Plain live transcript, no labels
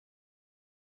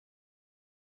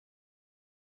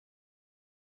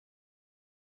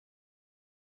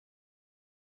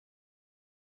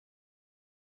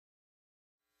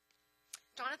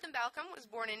Jonathan Balcombe was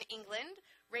born in England,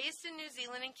 raised in New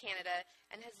Zealand and Canada,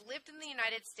 and has lived in the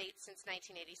United States since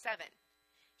 1987.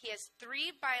 He has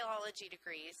 3 biology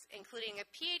degrees, including a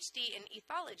PhD in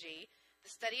ethology,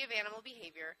 the study of animal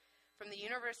behavior, from the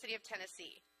University of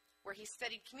Tennessee, where he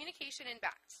studied communication in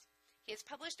bats. He has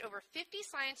published over 50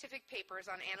 scientific papers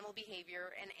on animal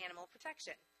behavior and animal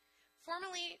protection.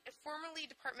 Formerly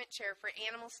Department Chair for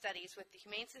Animal Studies with the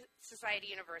Humane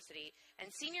Society University and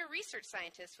Senior Research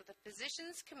Scientist with the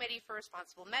Physicians Committee for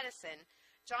Responsible Medicine,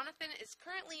 Jonathan is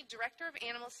currently Director of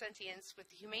Animal Sentience with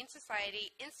the Humane Society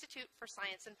Institute for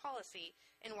Science and Policy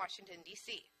in Washington,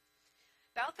 D.C.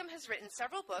 Balcombe has written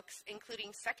several books,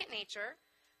 including Second Nature,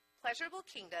 Pleasurable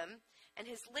Kingdom, and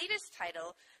his latest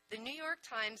title, the New York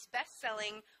Times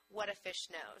best-selling What a Fish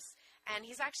Knows. And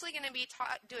he's actually going to be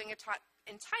doing a talk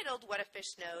entitled What a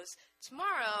Fish Knows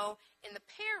tomorrow in the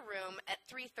Pear Room at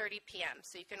 3:30 p.m.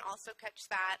 So you can also catch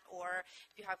that, or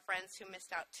if you have friends who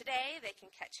missed out today, they can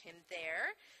catch him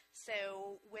there.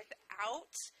 So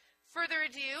without further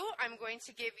ado, I'm going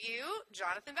to give you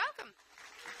Jonathan Balcombe.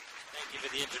 Thank you for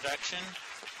the introduction.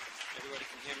 Everybody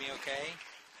can hear me okay?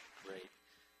 Great.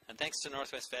 And thanks to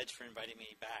Northwest Veg for inviting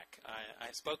me back.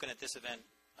 I've spoken at this event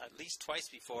at least twice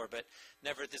before, but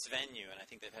never at this venue, and I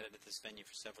think they've had it at this venue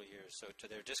for several years. So to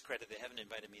their discredit, they haven't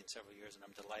invited me in several years, and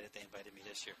I'm delighted they invited me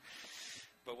this year.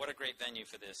 But what a great venue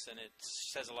for this, and it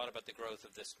says a lot about the growth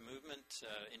of this movement,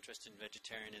 interest in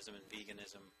vegetarianism and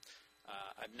veganism.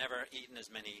 I've never eaten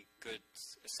as many good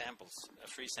samples,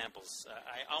 free samples.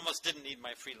 I almost didn't need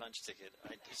my free lunch ticket.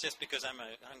 It's just because I'm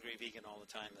a hungry vegan all the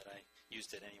time that I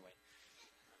used it anyway.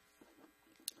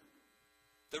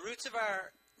 The roots of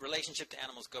our relationship to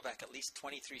animals go back at least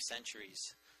 23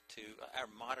 centuries to our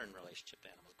modern relationship to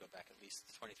animals go back at least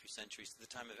 23 centuries to the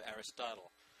time of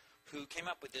Aristotle, who came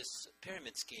up with this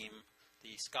pyramid scheme,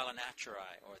 the scala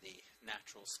naturae, or the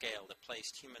natural scale, that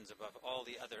placed humans above all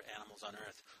the other animals on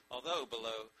earth, although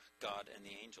below God and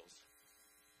the angels.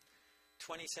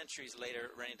 20 centuries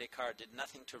later, René Descartes did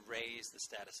nothing to raise the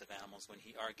status of animals when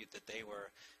he argued that they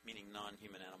were, meaning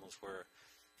non-human animals, were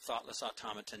thoughtless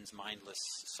automatons, mindless,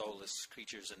 soulless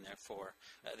creatures, and therefore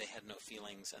they had no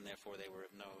feelings, and therefore they were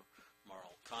of no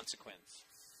moral consequence.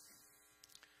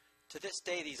 To this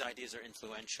day, these ideas are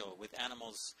influential, with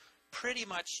animals pretty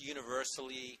much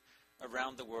universally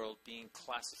around the world being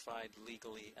classified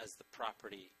legally as the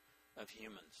property of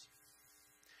humans.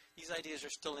 These ideas are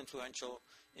still influential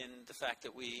in the fact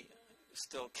that we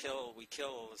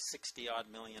kill 60-odd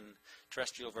million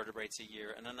terrestrial vertebrates a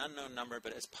year, and an unknown number,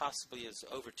 but as possibly as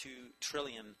over 2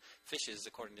 trillion fishes,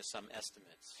 according to some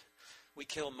estimates. We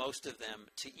kill most of them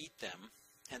to eat them,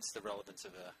 hence the relevance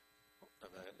of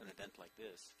an event like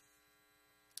this.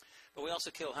 But we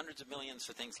also kill hundreds of millions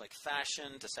for things like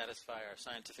fashion, to satisfy our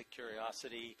scientific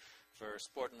curiosity, for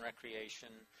sport and recreation.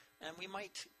 And we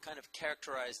might kind of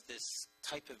characterize this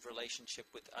type of relationship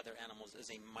with other animals as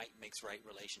a might makes right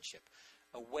relationship,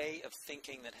 a way of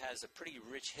thinking that has a pretty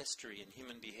rich history in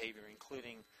human behavior,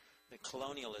 including the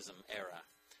colonialism era,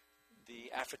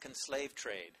 the African slave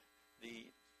trade,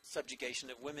 the subjugation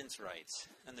of women's rights,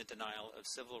 and the denial of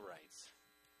civil rights.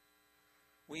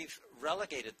 We've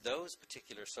relegated those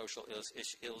particular social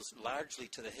ills largely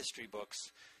to the history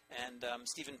books, and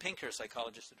Steven Pinker,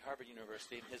 psychologist at Harvard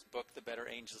University, in his book, The Better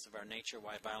Angels of Our Nature,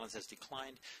 Why Violence Has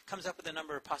Declined, comes up with a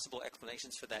number of possible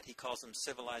explanations for that. He calls them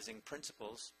civilizing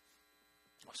principles,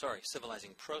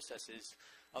 civilizing processes.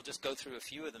 I'll just go through a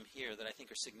few of them here that I think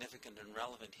are significant and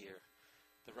relevant here.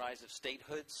 The rise of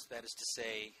statehoods, that is to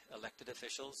say, elected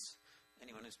officials.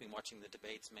 Anyone who's been watching the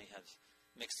debates may have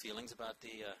mixed feelings about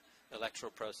the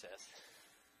electoral process.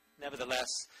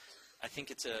 Nevertheless, I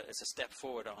think it's a step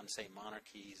forward on, say,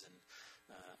 monarchies and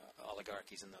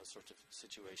oligarchies and those sorts of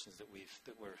situations that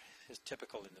were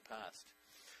typical in the past.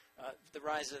 The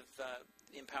rise of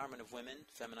the empowerment of women,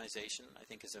 feminization, I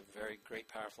think is a very great,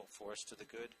 powerful force to the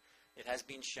good. It has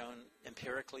been shown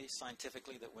empirically,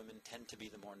 scientifically, that women tend to be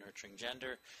the more nurturing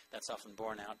gender. That's often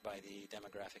borne out by the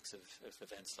demographics of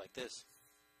events like this.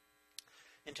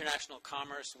 International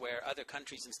commerce, where other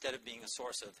countries, instead of being a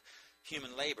source of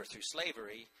human labor through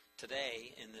slavery,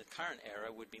 today, in the current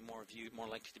era, would be more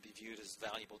likely to be viewed as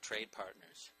valuable trade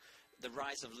partners. The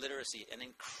rise of literacy, an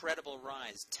incredible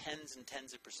rise, tens and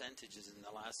tens of percentages in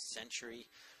the last century.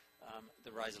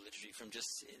 The rise of literacy from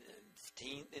just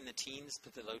in the teens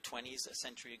to the low 20s a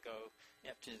century ago,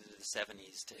 up to the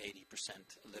 70s to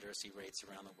 80% literacy rates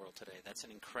around the world today. That's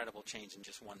an incredible change in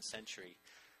just one century.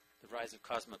 The rise of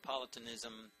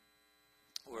cosmopolitanism,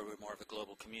 where we're more of a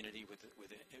global community with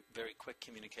a very quick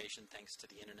communication thanks to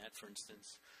the internet, for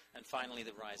instance. And finally,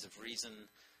 the rise of reason.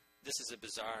 This is a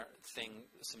bizarre thing,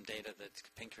 some data that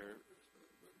Pinker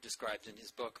described in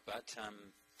his book, but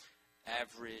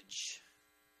average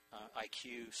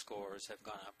IQ scores have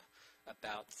gone up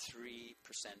about 3%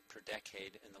 per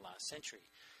decade in the last century.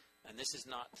 And this is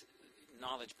not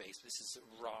knowledge-based. This is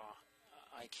raw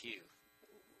IQ.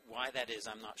 Why that is,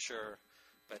 I'm not sure,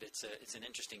 but it's an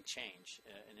interesting change.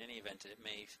 In any event, it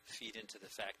may feed into the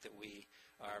fact that we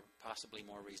are possibly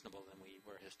more reasonable than we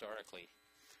were historically,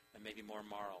 and maybe more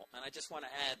moral. And I just want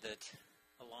to add that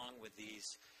along with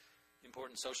these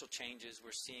important social changes,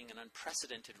 we're seeing an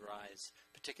unprecedented rise,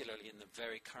 particularly in the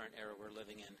very current era we're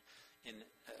living in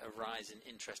a rise in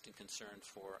interest and concern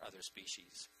for other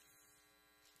species.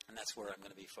 And that's where I'm going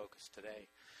to be focused today.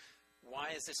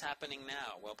 Why is this happening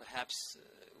now? Well, perhaps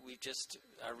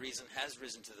our reason has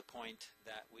risen to the point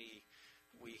that we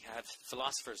have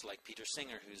philosophers like Peter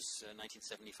Singer, whose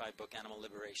 1975 book Animal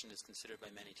Liberation is considered by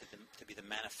many to be the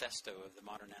manifesto of the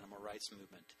modern animal rights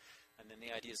movement. And then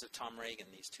the ideas of Tom Reagan.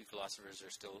 These two philosophers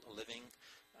are still living.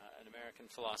 An American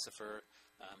philosopher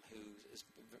who is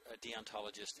a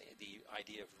deontologist, the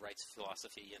idea of rights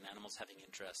philosophy and animals having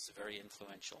interests, very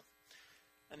influential.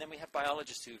 And then we have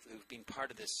biologists who've been part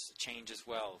of this change as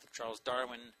well. Charles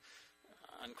Darwin,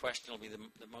 unquestionably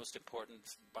the most important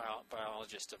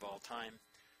biologist of all time.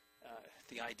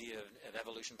 The idea of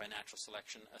evolution by natural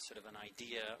selection, a sort of an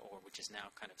idea, or which is now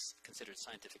kind of considered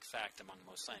scientific fact among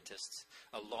most scientists,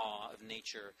 a law of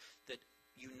nature that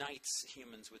unites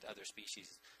humans with other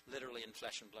species, literally in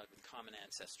flesh and blood, with common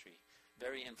ancestry.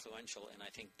 Very influential, and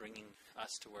I think bringing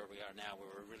us to where we are now,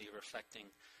 where we're really reflecting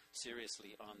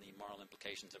seriously on the moral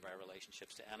implications of our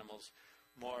relationships to animals.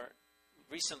 More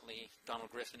recently,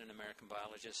 Donald Griffin, an American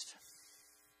biologist,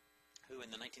 who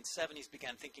in the 1970s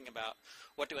began thinking about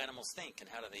what do animals think and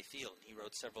how do they feel. And he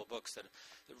wrote several books that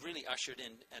really ushered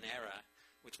in an era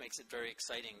which makes it very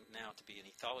exciting now to be an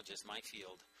ethologist, my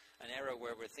field, an era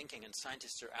where we're thinking and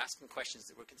scientists are asking questions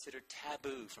that were considered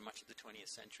taboo for much of the 20th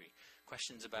century,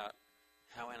 questions about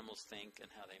how animals think and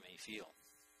how they may feel.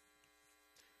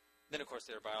 Then, of course,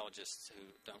 there are biologists who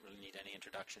don't really need any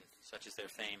introduction, such as their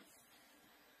fame.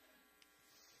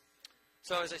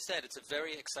 So, as I said, it's a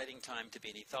very exciting time to be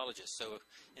an ethologist. So,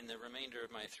 in the remainder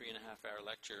of my 3.5-hour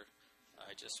lecture,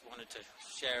 I just wanted to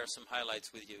share some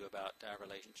highlights with you about our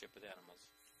relationship with animals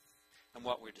and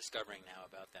what we're discovering now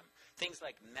about them. Things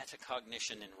like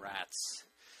metacognition in rats.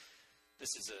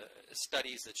 This is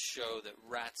studies that show that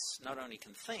rats not only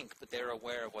can think, but they're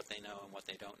aware of what they know and what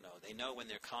they don't know. They know when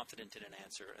they're confident in an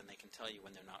answer, and they can tell you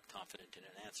when they're not confident in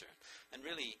an answer. And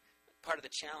really, part of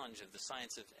the challenge of the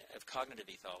science of cognitive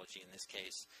ethology in this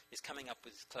case is coming up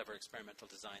with clever experimental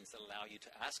designs that allow you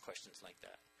to ask questions like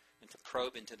that and to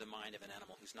probe into the mind of an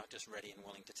animal who's not just ready and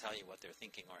willing to tell you what they're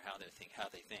thinking or how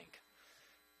they think.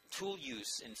 Tool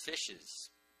use in fishes.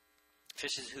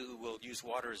 Fishes who will use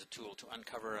water as a tool to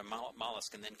uncover a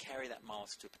mollusk and then carry that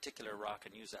mollusk to a particular rock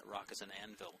and use that rock as an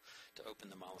anvil to open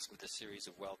the mollusk with a series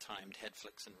of well-timed head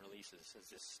flicks and releases, as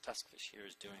this tuskfish here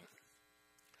is doing.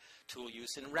 Tool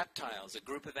use in reptiles, a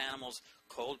group of animals,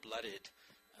 cold-blooded,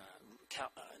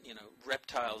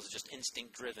 reptiles, just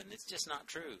instinct-driven. It's just not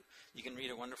true. You can read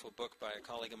a wonderful book by a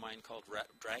colleague of mine called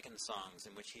Dragon Songs,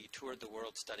 in which he toured the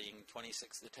world studying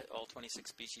all 26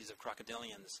 species of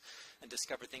crocodilians and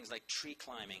discovered things like tree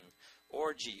climbing,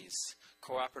 orgies,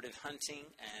 cooperative hunting,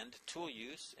 and tool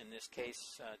use. In this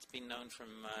case, it's been known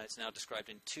it's now described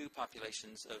in 2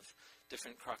 populations of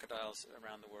different crocodiles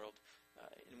around the world,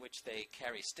 in which they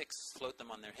carry sticks, float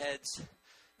them on their heads,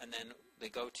 and then they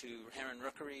go to heron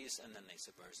rookeries, and then they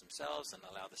submerge themselves and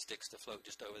allow the sticks to float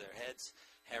just over their heads.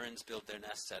 Herons build their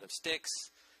nests out of sticks.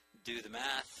 Do the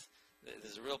math.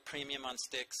 There's a real premium on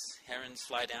sticks. Herons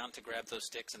fly down to grab those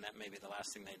sticks, and that may be the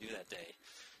last thing they do that day.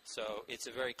 So it's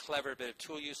a very clever bit of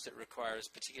tool use that requires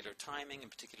particular timing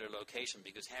and particular location,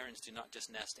 because herons do not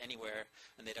just nest anywhere,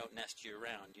 and they don't nest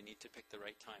year-round. You need to pick the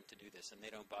right time to do this, and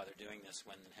they don't bother doing this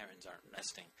when the herons aren't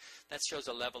nesting. That shows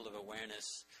a level of awareness,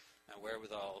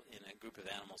 wherewithal in a group of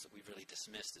animals that we've really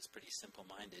dismissed as pretty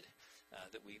simple-minded,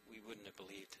 that we wouldn't have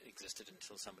believed existed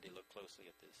until somebody looked closely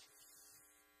at this.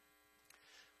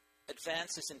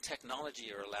 Advances in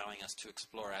technology are allowing us to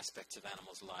explore aspects of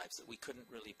animals' lives that we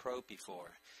couldn't really probe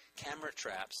before. Camera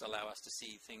traps allow us to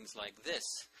see things like this,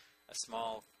 a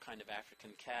small kind of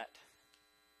African cat.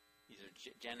 These are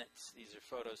genets. These are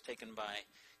photos taken by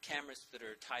cameras that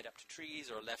are tied up to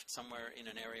trees or left somewhere in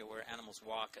an area where animals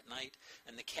walk at night,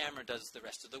 and the camera does the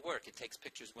rest of the work. It takes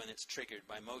pictures when it's triggered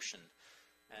by motion.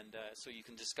 And so you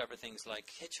can discover things like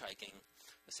hitchhiking,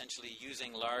 essentially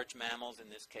using large mammals, in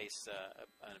this case,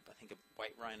 I think a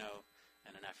white rhino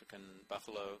and an African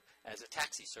buffalo as a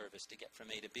taxi service to get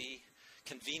from A to B.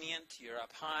 Convenient, you're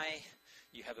up high,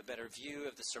 you have a better view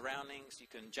of the surroundings, you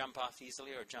can jump off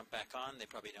easily or jump back on. They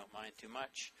probably don't mind too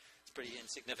much. It's a pretty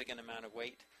insignificant amount of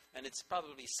weight, and it's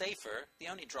probably safer. The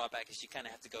only drawback is you kind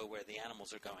of have to go where the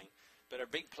animals are going. But a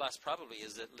big plus probably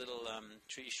is that little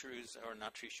tree shrews, or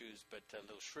not tree shrews, but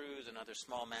little shrews and other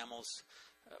small mammals,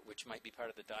 which might be part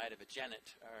of the diet of a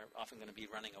genet, are often going to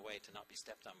be running away to not be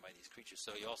stepped on by these creatures.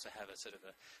 So you also have a sort of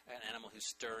an animal who's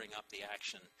stirring up the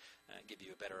action, give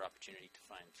you a better opportunity to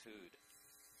find food.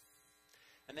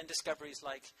 And then discoveries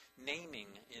like naming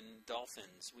in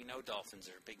dolphins. We know dolphins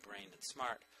are big-brained and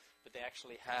smart, but they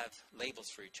actually have labels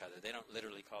for each other. They don't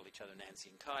literally call each other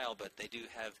Nancy and Kyle, but they do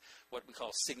have what we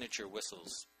call signature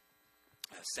whistles,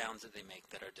 sounds that they make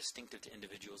that are distinctive to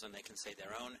individuals, and they can say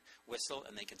their own whistle,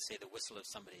 and they can say the whistle of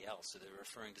somebody else, so they're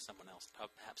referring to someone else,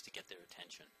 perhaps to get their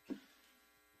attention.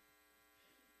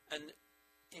 And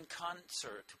in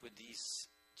concert with these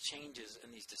changes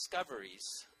and these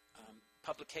discoveries,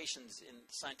 publications in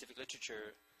scientific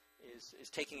literature is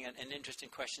taking an interest in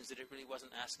questions that it really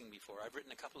wasn't asking before. I've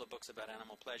written a couple of books about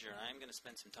animal pleasure, and I'm going to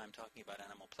spend some time talking about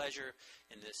animal pleasure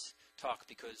in this talk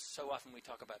because so often we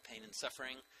talk about pain and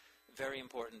suffering. Very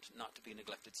important not to be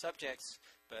neglected subjects,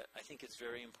 but I think it's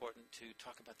very important to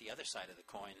talk about the other side of the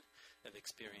coin of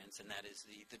experience, and that is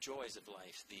the joys of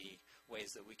life, the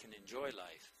ways that we can enjoy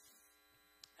life.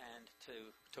 And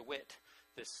to wit,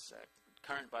 this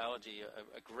Current Biology,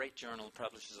 a great journal,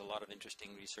 publishes a lot of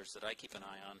interesting research that I keep an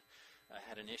eye on,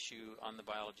 had an issue on the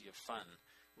biology of fun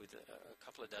with a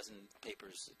couple of dozen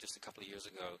papers just a couple of years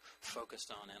ago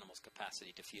focused on animals'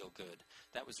 capacity to feel good.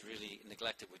 That was really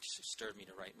neglected, which stirred me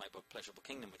to write my book, Pleasurable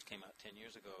Kingdom, which came out 10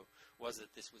 years ago, was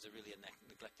that this was really a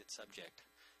neglected subject.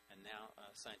 And now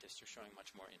scientists are showing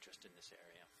much more interest in this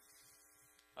area.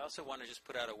 I also want to just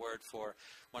put out a word for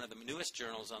one of the newest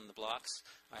journals on the blocks.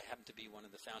 I happen to be one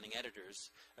of the founding editors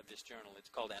of this journal. It's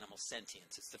called Animal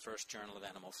Sentience. It's the first journal of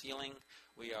animal feeling.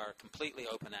 We are completely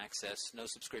open access, no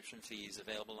subscription fees,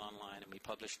 available online, and we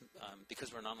publish,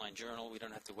 because we're an online journal, we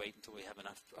don't have to wait until we have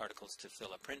enough articles to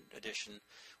fill a print edition.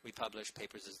 We publish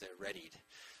papers as they're readied.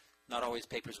 Not always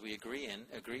papers we agree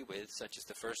with, such as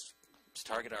the first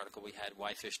target article we had,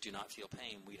 Why Fish Do Not Feel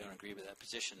Pain. We don't agree with that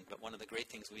position, but one of the great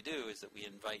things we do is that we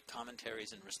invite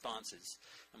commentaries and responses,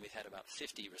 and we've had about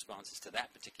 50 responses to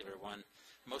that particular one,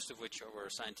 most of which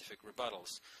were scientific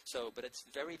rebuttals. But it's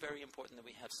very, very important that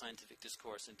we have scientific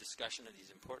discourse and discussion of these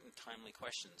important, timely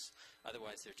questions.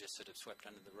 Otherwise, they're just sort of swept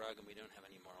under the rug, and we don't have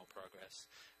any moral progress.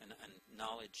 And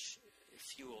knowledge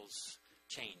fuels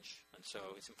change, and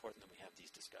so it's important that we have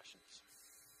these discussions.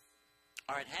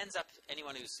 All right, hands up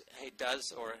anyone who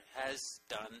does or has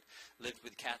done lived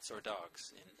with cats or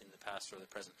dogs in the past or the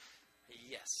present.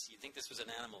 Yes, you'd think this was an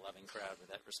animal-loving crowd with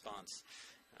that response.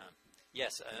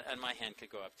 Yes, and my hand could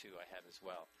go up too. I have as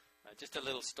well. Just a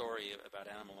little story about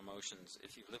animal emotions.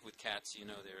 If you live with cats, you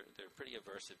know they're pretty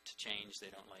aversive to change.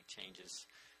 They don't like changes.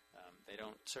 They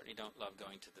certainly don't love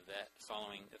going to the vet,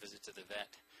 following a visit to the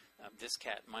vet. This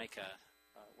cat, Micah,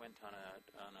 went on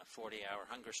a 40-hour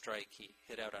hunger strike. He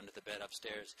hid out under the bed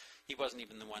upstairs. He wasn't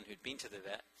even the one who'd been to the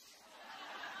vet.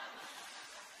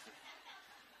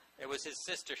 It was his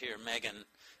sister here, Megan,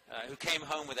 who came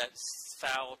home with that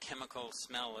foul chemical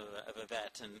smell of a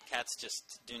vet, and cats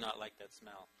just do not like that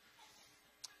smell.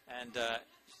 And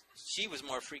she was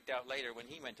more freaked out later when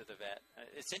he went to the vet.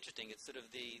 It's interesting. It's sort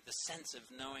of the sense of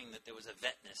knowing that there was a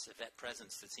vetness, a vet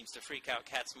presence that seems to freak out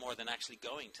cats more than actually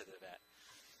going to the vet.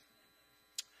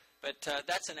 But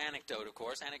that's an anecdote, of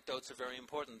course. Anecdotes are very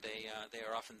important. They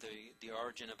are often the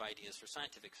origin of ideas for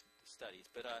scientific studies.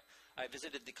 But I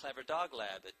visited the Clever Dog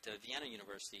Lab at Vienna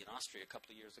University in Austria a couple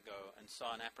of years ago and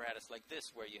saw an apparatus like this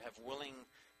where you have willing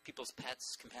people's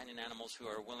pets, companion animals who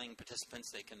are willing participants.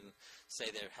 They can say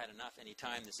they've had enough any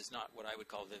time. This is not what I would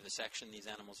call vivisection. These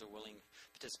animals are willing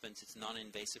participants. It's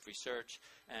non-invasive research.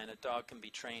 And a dog can be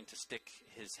trained to stick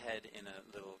his head in a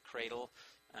little cradle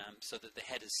so that the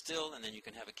head is still, and then you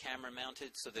can have a camera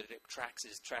mounted so that it tracks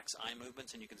eye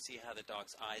movements, and you can see how the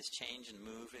dog's eyes change and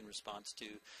move in response to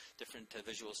different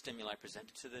visual stimuli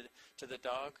presented to the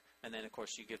dog. And then, of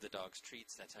course, you give the dogs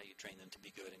treats. That's how you train them to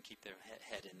be good and keep their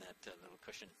head in that little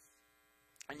cushion.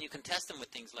 And you can test them with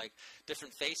things like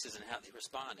different faces and how they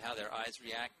respond, how their eyes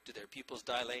react, do their pupils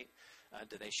dilate,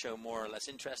 do they show more or less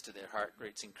interest, do their heart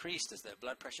rates increase, does their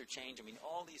blood pressure change? I mean,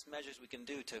 all these measures we can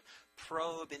do to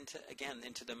probe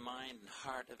into the mind and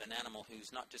heart of an animal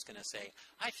who's not just going to say,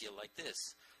 I feel like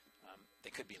this. They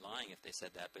could be lying if they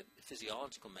said that, but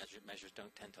physiological measures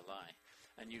don't tend to lie.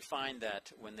 And you find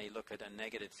that when they look at a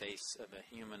negative face of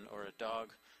a human or a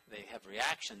dog, they have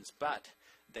reactions, but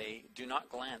they do not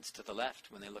glance to the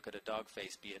left when they look at a dog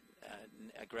face, be it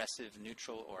aggressive,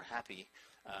 neutral, or happy.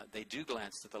 They do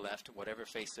glance to the left, whatever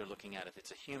face they're looking at. If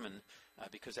it's a human,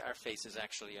 because our faces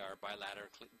actually are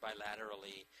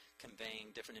bilaterally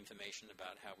conveying different information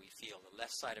about how we feel. The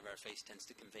left side of our face tends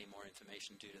to convey more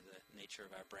information due to the nature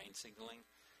of our brain signaling.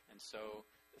 And so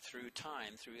through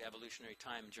time, through evolutionary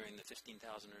time, during the 15,000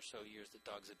 or so years that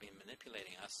dogs have been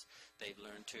manipulating us, they've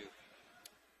learned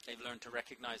to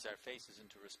recognize our faces and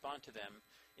to respond to them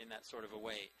in that sort of a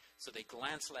way. So they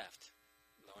glance left.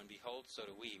 Lo and behold, so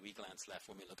do we. We glance left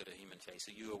when we look at a human face.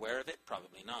 Are you aware of it?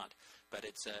 Probably not. But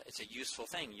it's a useful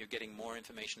thing. You're getting more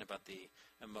information about the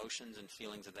emotions and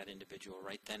feelings of that individual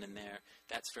right then and there.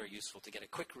 That's very useful to get a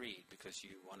quick read because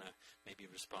you want to maybe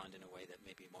respond in a way that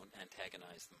maybe won't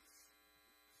antagonize them.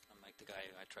 Unlike the guy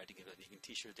I tried to give a vegan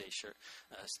T-shirt day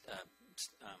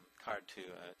card to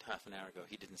half an hour ago.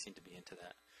 He didn't seem to be into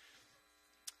that.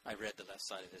 I read the left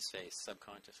side of his face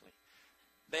subconsciously.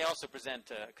 They also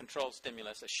present a controlled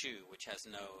stimulus, a shoe, which has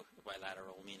no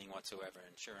bilateral meaning whatsoever,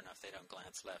 and sure enough, they don't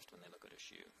glance left when they look at a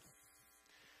shoe.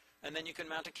 And then you can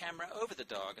mount a camera over the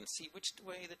dog and see which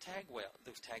way the tail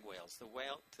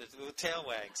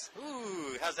wags.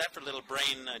 Ooh, how's that for little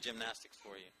brain gymnastics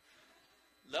for you?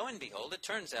 Lo and behold, it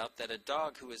turns out that a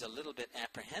dog who is a little bit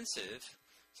apprehensive,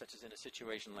 such as in a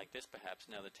situation like this perhaps,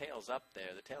 now the tail's up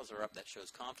there, the tails are up, that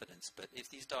shows confidence, but if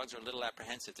these dogs are a little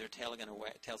apprehensive, their tail's going to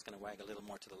wag a little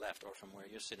more to the left, or from where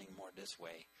you're sitting more this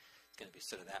way. It's going to be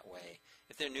sort of that way.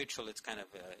 If they're neutral, it's kind of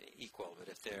equal, but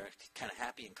if they're kind of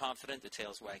happy and confident, the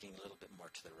tail's wagging a little bit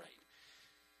more to the right.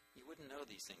 You wouldn't know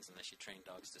these things unless you train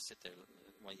dogs to sit there.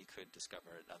 Well, you could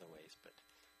discover it other ways, but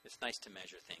it's nice to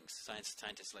measure things.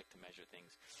 Scientists like to measure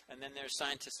things. And then there's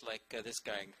scientists like this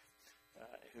guy,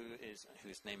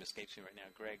 whose name escapes me right now,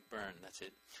 Greg Byrne, that's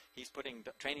it. He's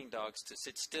training dogs to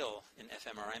sit still in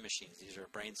fMRI machines. These are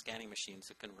brain scanning machines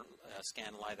that can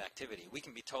scan live activity. We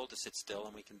can be told to sit still,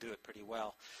 and we can do it pretty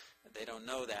well. They don't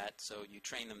know that, so you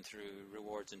train them through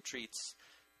rewards and treats,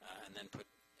 and then put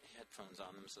headphones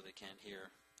on them so they can't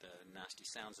hear the nasty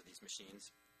sounds of these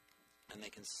machines. And they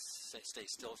can stay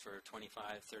still for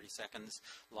 25, 30 seconds,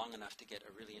 long enough to get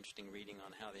a really interesting reading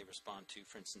on how they respond to,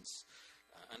 for instance,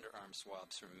 underarm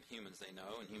swabs from humans they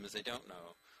know and humans they don't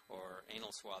know, or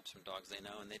anal swabs from dogs they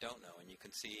know and they don't know. And you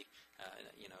can see,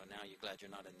 now you're glad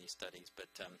you're not in these studies, but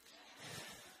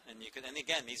and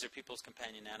again, these are people's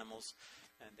companion animals,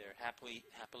 and they're happily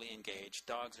engaged.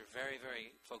 Dogs are very,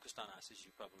 very focused on us, as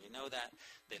you probably know that.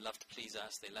 They love to please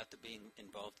us. They love to be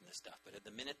involved in this stuff. But at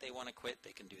the minute they want to quit,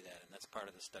 they can do that, and that's part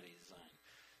of the study design.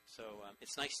 So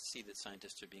it's nice to see that some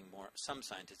scientists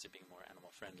are being more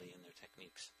animal-friendly in their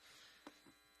techniques.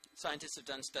 Scientists have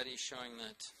done studies showing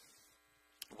that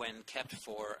when kept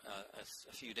for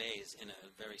a few days in a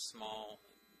very small,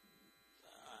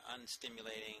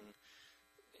 unstimulating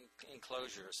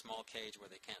enclosure, a small cage where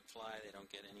they can't fly, they don't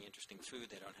get any interesting food,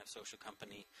 they don't have social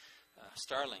company,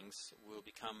 starlings will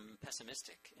become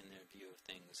pessimistic in their view of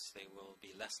things. They will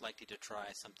be less likely to try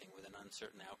something with an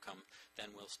uncertain outcome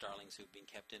than will starlings who've been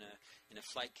kept in a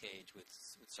flight cage with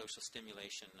social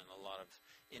stimulation and a lot of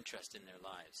interest in their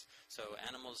lives. So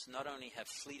animals not only have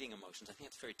fleeting emotions, I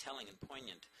think it's very telling and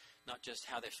poignant, not just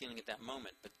how they're feeling at that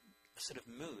moment, but sort of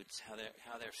moods, how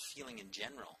they're feeling in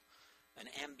general. An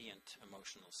ambient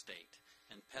emotional state,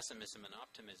 and pessimism and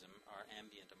optimism are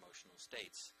ambient emotional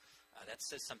states. That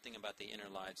says something about the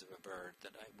inner lives of a bird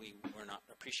that we were not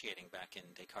appreciating back in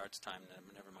Descartes' time,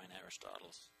 never mind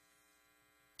Aristotle's.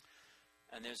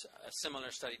 And there's a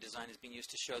similar study design is being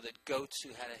used to show that goats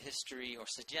who had a history, or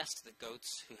suggest that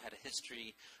goats who had a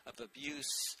history of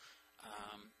abuse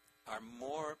are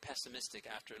more pessimistic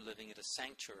after living at a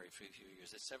sanctuary for a few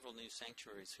years. There's several new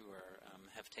sanctuaries who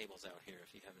have tables out here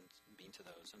if you haven't been to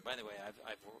those. And by the way,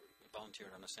 I've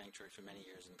volunteered on a sanctuary for many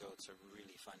years, and goats are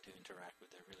really fun to interact with.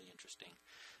 They're really interesting.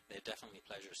 They're definitely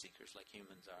pleasure seekers like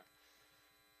humans are.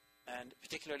 And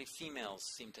particularly females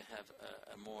seem to have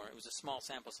it was a small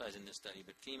sample size in this study,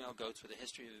 but female goats with a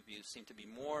history of abuse seem to be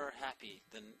more happy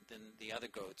than the other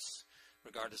goats,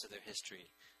 regardless of their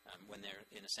history, when they're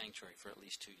in a sanctuary for at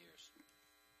least 2 years.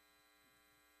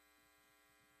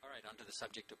 All right, on to the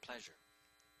subject of pleasure.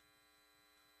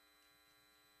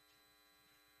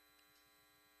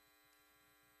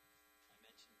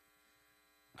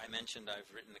 I mentioned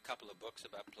I've written a couple of books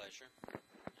about pleasure.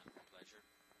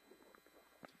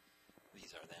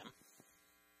 These are them.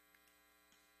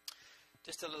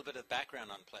 Just a little bit of background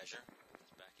on pleasure.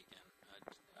 Back again.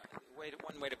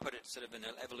 One way to put it, sort of in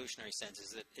an evolutionary sense,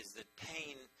 is that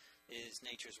pain is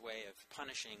nature's way of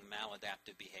punishing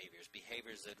maladaptive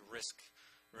behaviors that risk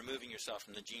removing yourself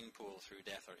from the gene pool through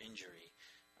death or injury,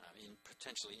 in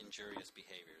potentially injurious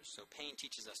behaviors. So pain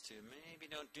teaches us to maybe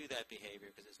don't do that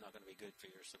behavior because it's not going to be good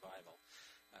for your survival.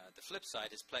 The flip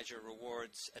side is pleasure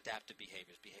rewards adaptive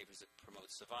behaviors, behaviors that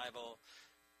promote survival.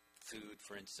 Food,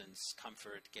 for instance,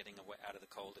 comfort, getting away out of the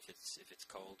cold if it's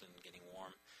cold and getting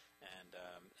warm,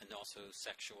 and also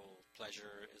sexual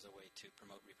pleasure is a way to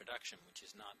promote reproduction, which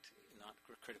is not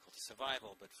critical to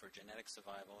survival, but for genetic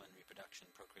survival and reproduction,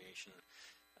 procreation,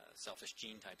 selfish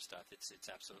gene type stuff, it's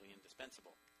absolutely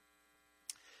indispensable.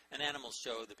 And animals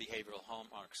show the behavioral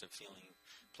hallmarks of feeling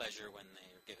pleasure when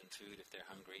they are given food. If they're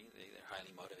hungry, they're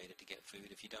highly motivated to get food.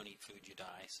 If you don't eat food, you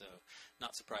die. So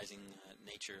not surprising,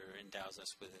 nature endows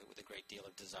us with a great deal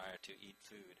of desire to eat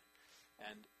food.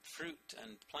 And fruit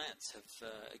and plants have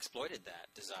exploited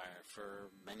that desire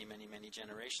for many, many, many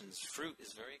generations. Fruit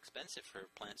is very expensive for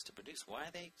plants to produce.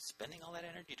 Why are they spending all that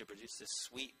energy to produce this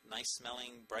sweet,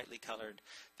 nice-smelling, brightly colored,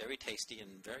 very tasty,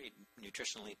 and very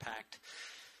nutritionally packed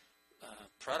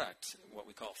product, what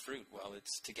we call fruit? Well,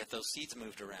 it's to get those seeds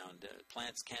moved around.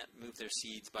 Plants can't move their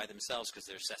seeds by themselves because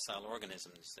they're sessile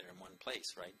organisms. They're in one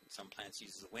place, right? Some plants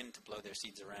use the wind to blow their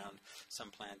seeds around. Some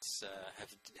plants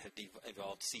have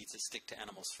evolved seeds that stick to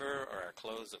animals' fur or our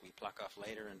clothes that we pluck off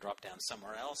later and drop down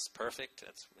somewhere else. Perfect.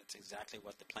 That's exactly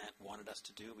what the plant wanted us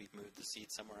to do. We've moved the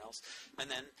seed somewhere else.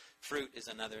 And then fruit is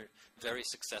another very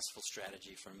successful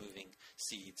strategy for moving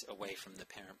seeds away from the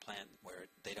parent plant where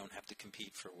they don't have to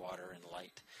compete for water and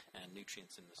light and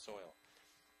nutrients in the soil.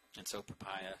 And so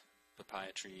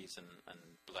papaya trees and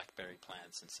blackberry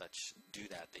plants and such do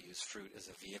that. They use fruit as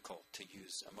a vehicle to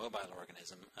use a mobile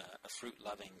organism, a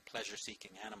fruit-loving,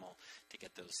 pleasure-seeking animal to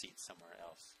get those seeds somewhere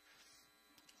else.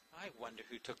 I wonder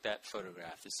who took that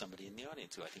photograph. Is somebody in the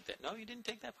audience who I think that... No, you didn't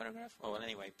take that photograph? Oh, well,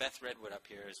 anyway, Beth Redwood up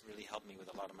here has really helped me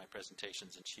with a lot of my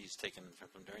presentations, and she's taken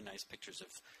some very nice pictures of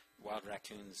wild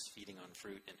raccoons feeding on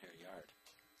fruit in her yard.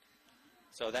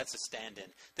 So that's a stand-in.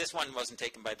 This one wasn't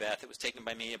taken by Beth. It was taken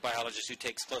by me, a biologist who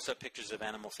takes close-up pictures of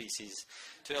animal feces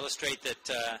to illustrate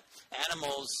that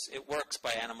it works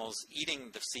by animals eating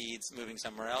the seeds, moving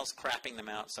somewhere else, crapping them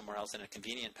out somewhere else in a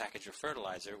convenient package of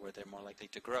fertilizer where they're more likely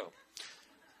to grow.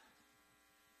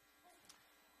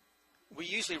 We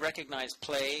usually recognize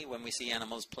play when we see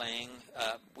animals playing.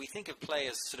 We think of play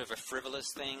as sort of a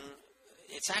frivolous thing.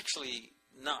 It's actually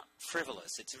not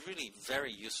frivolous. It's really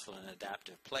very useful and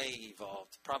adaptive. Play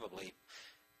evolved probably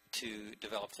to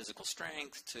develop physical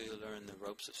strength, to learn the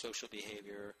ropes of social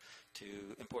behavior, to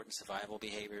important survival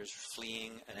behaviors,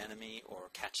 fleeing an enemy or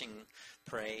catching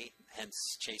prey, hence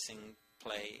chasing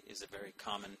play is a very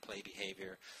common play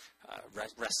behavior.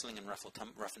 Wrestling and rough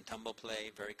and tumble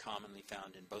play, very commonly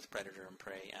found in both predator and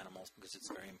prey animals because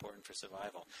it's very important for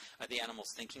survival. Are the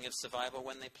animals thinking of survival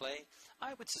when they play?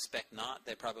 I would suspect not.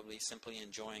 They're probably simply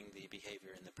enjoying the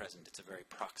behavior in the present. It's a very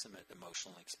proximate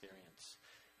emotional experience.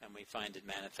 And we find it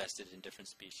manifested in different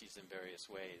species in various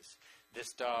ways.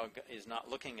 This dog is not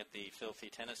looking at the filthy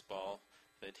tennis ball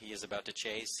that he is about to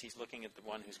chase. He's looking at the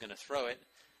one who's going to throw it.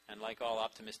 And like all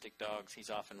optimistic dogs, he's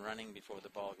often running before the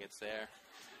ball gets there.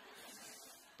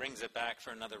 Brings it back for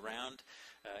another round.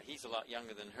 He's a lot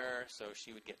younger than her, so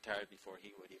she would get tired before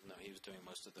he would, even though he was doing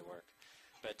most of the work.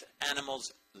 But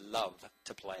animals love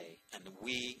to play, and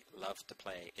we love to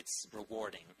play. It's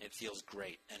rewarding. It feels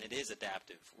great, and it is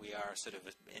adaptive. We are sort of,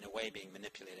 in a way, being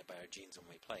manipulated by our genes when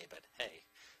we play, but hey,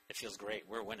 it feels great.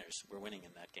 We're winners. We're winning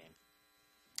in that game.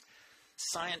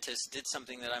 Scientists did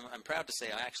something that I'm proud to say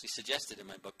I actually suggested in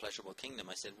my book, Pleasurable Kingdom.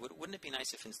 I said, wouldn't it be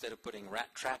nice if instead of putting rat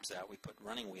traps out, we put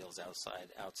running wheels outside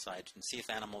and see if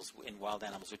wild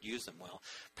animals would use them? Well,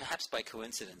 perhaps by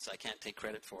coincidence, I can't take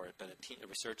credit for it, but a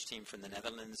research team from the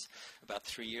Netherlands about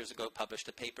 3 years ago published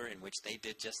a paper in which they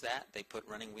did just that. They put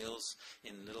running wheels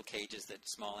in little cages that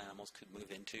small animals could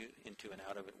move into and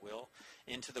out of at will,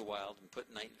 into the wild, and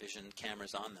put night vision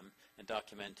cameras on them and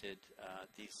documented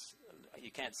these.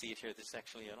 You can't see it here. This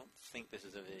actually, I don't think this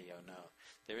is a video, no.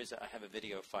 I have a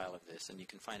video file of this, and you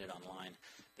can find it online.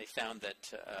 They found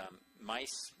that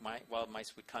wild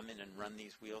mice would come in and run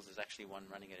these wheels. There's actually one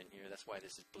running it in here. That's why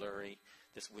this is blurry.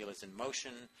 This wheel is in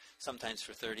motion, sometimes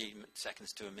for 30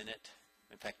 seconds to a minute.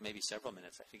 In fact, maybe several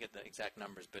minutes. I forget the exact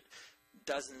numbers, but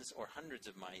dozens or hundreds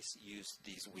of mice used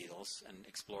these wheels and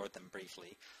explored them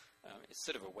briefly. It's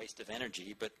sort of a waste of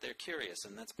energy, but they're curious,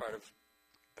 and that's part of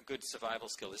a good survival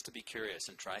skill is to be curious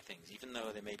and try things, even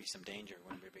though there may be some danger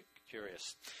when we're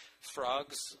curious.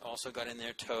 Frogs also got in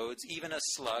there, toads, even a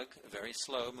slug, a very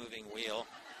slow-moving wheel.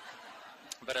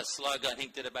 But a slug, I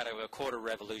think, did about a quarter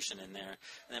revolution in there,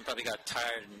 and then probably got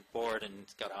tired and bored and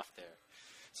got off there.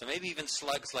 So maybe even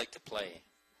slugs like to play.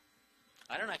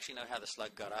 I don't actually know how the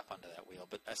slug got up onto that wheel,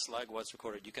 but a slug was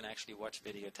recorded. You can actually watch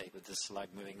videotape of this slug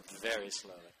moving very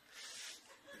slowly.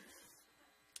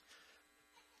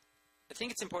 I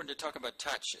think it's important to talk about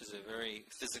touch as a very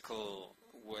physical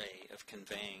way of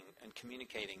conveying and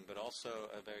communicating, but also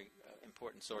a very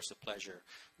important source of pleasure.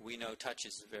 We know touch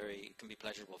is can be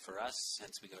pleasurable for us,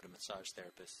 hence we go to massage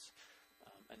therapists,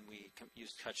 and we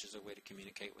use touch as a way to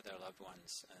communicate with our loved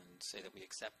ones and say that we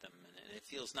accept them, and it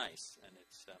feels nice, and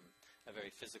it's a very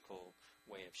physical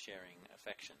way of sharing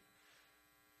affection.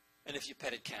 And if you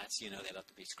petted cats, you know they love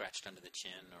to be scratched under the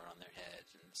chin or on their head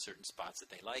in certain spots that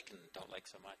they like and don't like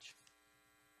so much.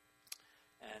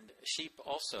 And sheep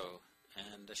also,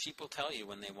 and sheep will tell you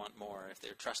when they want more, if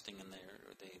they're trusting and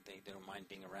they don't mind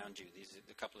being around you. These are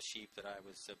a couple of sheep that I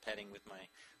was petting with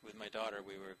my daughter.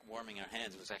 We were warming our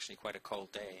hands. It was actually quite a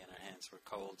cold day, and our hands were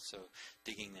cold, so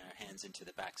digging our hands into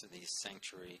the backs of these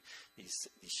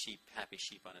sheep, happy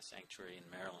sheep on a sanctuary in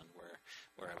Maryland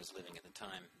where I was living at the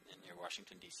time, near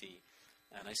Washington, D.C.,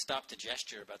 and I stopped to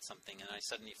gesture about something, and I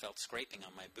suddenly felt scraping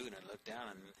on my boot. I looked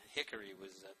down, and Hickory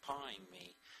was pawing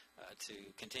me to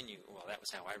continue. Well, that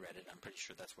was how I read it. I'm pretty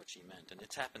sure that's what she meant. And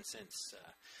it's happened since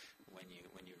when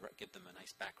you give them a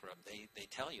nice back rub. They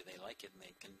tell you they like it, and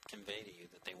they can convey to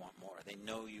you that they want more. They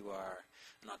know you are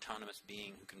an autonomous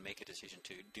being who can make a decision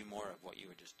to do more of what you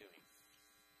were just doing.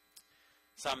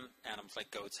 Some animals,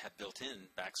 like goats, have built-in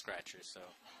back scratchers, so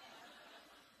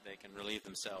they can relieve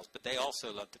themselves. But they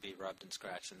also love to be rubbed and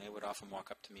scratched, and they would often walk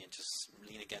up to me and just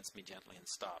lean against me gently and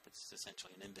stop. It's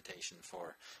essentially an invitation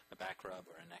for a back rub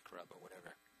or a neck rub or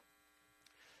whatever.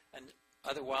 And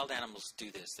other wild animals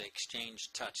do this. They exchange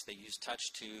touch. They use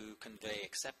touch to convey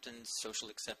acceptance, social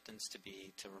acceptance,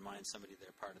 to remind somebody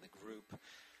they're part of the group.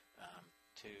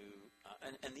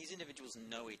 And these individuals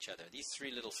know each other. These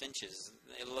three little finches,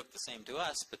 they look the same to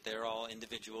us, but they're all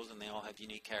individuals, and they all have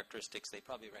unique characteristics. They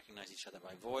probably recognize each other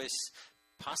by voice,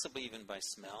 possibly even by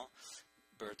smell.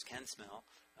 Birds can smell,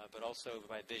 but also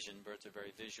by vision. Birds are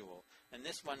very visual. And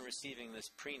this one receiving this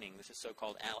preening, this is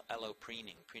so-called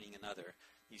allopreening, preening another.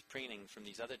 These preening from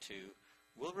these other two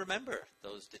will remember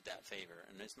those did that favor.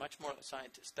 And there's much more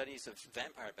studies of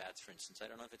vampire bats, for instance. I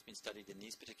don't know if it's been studied in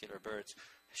these particular birds,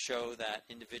 show that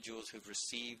individuals who've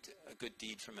received a good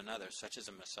deed from another, such as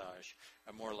a massage,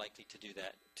 are more likely to do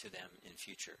that to them in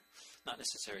future. Not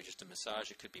necessarily just a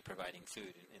massage. It could be providing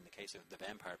food. In the case of the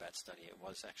vampire bat study, it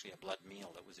was actually a blood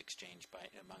meal that was exchanged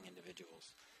among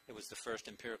individuals. It was the first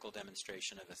empirical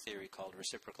demonstration of a theory called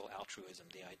reciprocal altruism,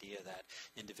 the idea that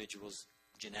individuals,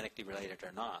 genetically related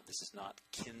or not, this is not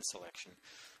kin selection,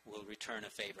 will return a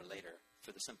favor later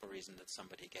for the simple reason that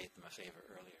somebody gave them a favor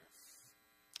earlier.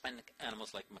 And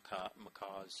animals like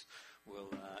macaws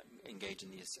will engage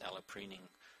in these allopreening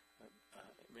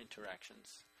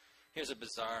interactions. Here's a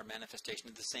bizarre manifestation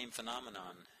of the same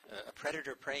phenomenon, a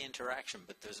predator-prey interaction,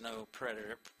 but there's no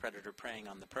predator preying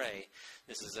on the prey.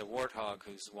 This is a warthog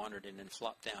who's wandered in and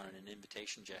flopped down in an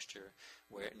invitation gesture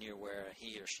near where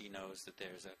he or she knows that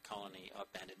there's a colony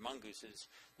of banded mongooses.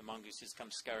 The mongooses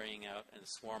come scurrying out and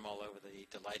swarm all over the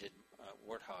delighted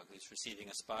warthog, who's receiving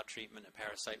a spa treatment, a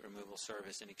parasite removal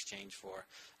service in exchange for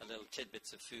a little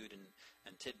tidbits of food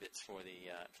and tidbits for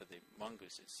the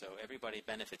mongooses. So everybody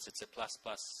benefits. It's a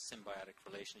plus-plus symbiotic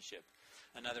relationship.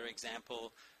 Another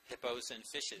example, hippos and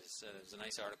fishes. There's a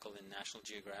nice article in National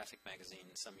Geographic magazine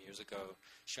some years ago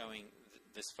showing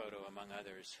this photo, among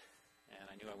others, and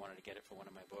I knew I wanted to get it for one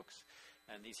of my books.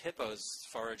 And these hippos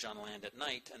forage on land at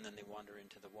night, and then they wander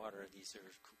into the water. These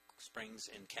are springs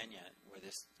in Kenya where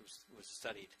this was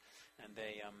studied, and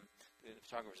the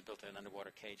photographers built an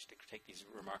underwater cage to take these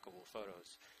remarkable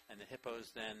photos. And the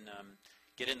hippos then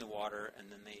get in the water,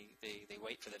 and then they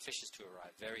wait for the fishes to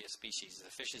arrive, various species.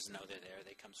 The fishes know they're there.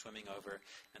 They come swimming over,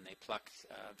 and they pluck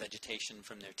vegetation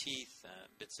from their teeth,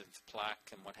 bits of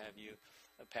plaque and what have you,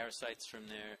 parasites from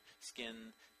their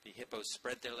skin. The hippos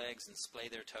spread their legs and splay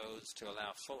their toes to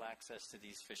allow full access to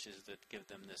these fishes that give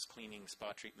them this cleaning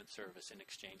spa treatment service in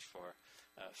exchange for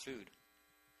food.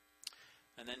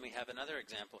 And then we have another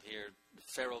example here,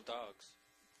 feral dogs.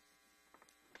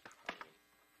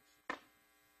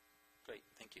 Great,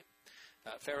 thank you.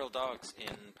 Feral dogs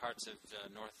in parts of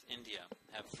North India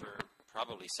have for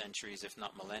probably centuries, if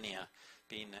not millennia,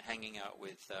 been hanging out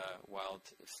with wild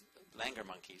langur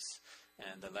monkeys.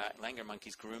 And the langur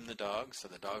monkeys groom the dogs, so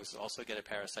the dogs also get a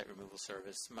parasite removal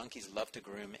service. Monkeys love to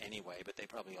groom anyway, but they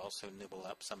probably also nibble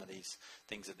up some of these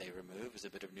things that they remove as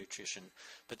a bit of nutrition.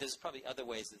 But there's probably other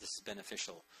ways that this is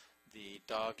beneficial. The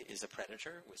dog is a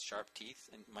predator with sharp teeth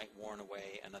and might warn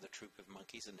away another troop of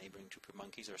monkeys, a neighboring troop of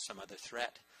monkeys, or some other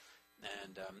threat.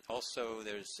 And also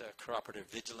there's cooperative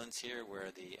vigilance here, where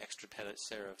the extra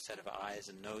set of eyes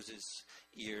and noses,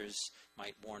 ears,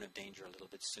 might warn of danger a little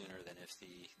bit sooner than if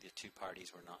the two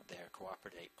parties were not there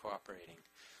cooperating.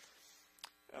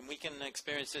 We can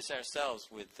experience this ourselves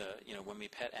with, when we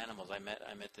pet animals. I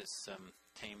met this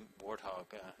tame warthog.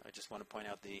 I just want to point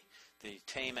out the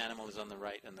tame animal is on the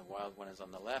right and the wild one is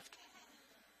on the left.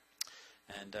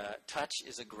 And touch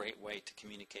is a great way to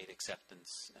communicate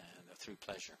acceptance and through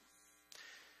pleasure.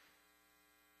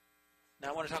 Now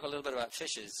I want to talk a little bit about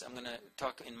fishes. I'm going to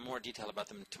talk in more detail about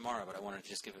them tomorrow, but I want to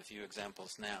just give a few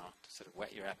examples now to sort of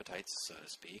whet your appetites, so to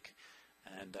speak.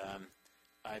 And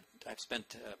I've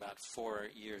spent about 4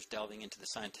 years delving into the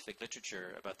scientific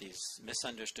literature about these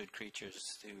misunderstood creatures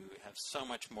who have so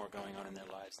much more going on in their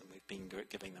lives than we've been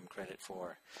giving them credit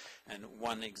for. And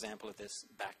one example of this,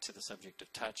 back to the subject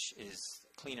of touch, is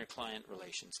cleaner-client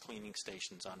relations, cleaning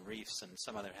stations on reefs and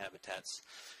some other habitats.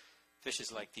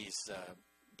 Fishes like these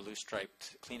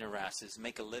blue-striped cleaner wrasses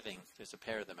make a living. There's a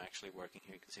pair of them actually working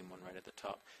here. You can see one right at the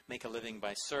top. Make a living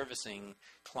by servicing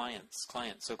clients,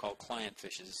 so-called client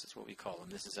fishes is what we call them.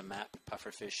 This is a map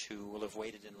pufferfish who will have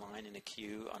waited in line in a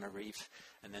queue on a reef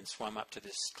and then swum up to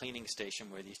this cleaning station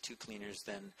where these two cleaners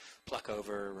then pluck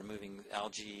over, removing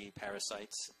algae,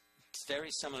 parasites. It's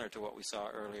very similar to what we saw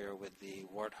earlier with the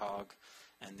warthog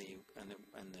and the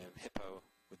hippo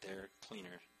with their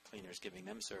cleaners giving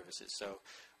them services. So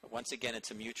once again,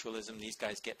 it's a mutualism. These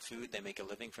guys get food. They make a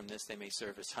living from this. They may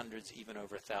service hundreds, even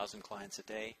over 1,000 clients a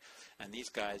day. And these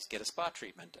guys get a spa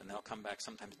treatment, and they'll come back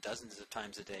sometimes dozens of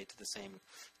times a day to the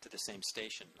same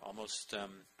station, almost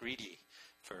greedy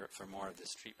for more of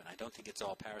this treatment. I don't think it's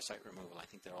all parasite removal. I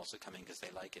think they're also coming because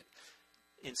they like it.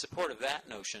 In support of that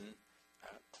notion,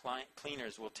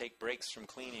 cleaners will take breaks from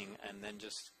cleaning and then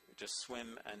just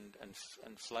swim and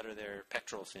flutter their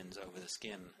pectoral fins over the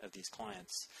skin of these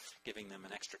clients, giving them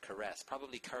an extra caress,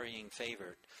 probably currying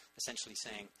favor, essentially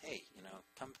saying, hey,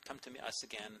 come to us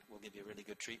again, we'll give you really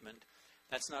good treatment.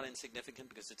 That's not insignificant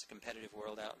because it's a competitive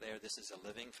world out there. This is a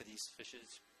living for these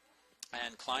fishes.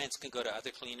 And clients can go to other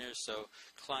cleaners, so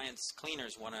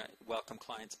cleaners want to welcome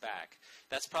clients back.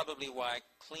 That's probably why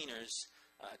cleaners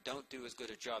don't do as good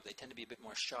a job. They tend to be a bit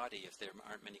more shoddy if there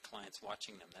aren't many clients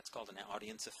watching them. That's called an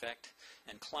audience effect.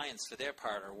 And clients, for their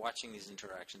part, are watching these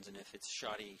interactions, and if it's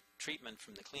shoddy treatment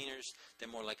from the cleaners, they're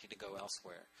more likely to go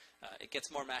elsewhere. It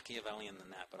gets more Machiavellian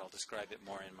than that, but I'll describe it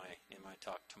more in my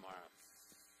talk tomorrow.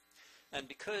 And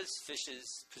because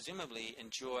fishes presumably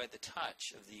enjoy the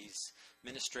touch of these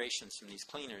ministrations from these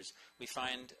cleaners, we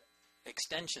find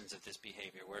extensions of this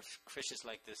behavior, where fishes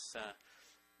like this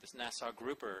Nassau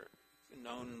grouper,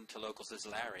 known to locals as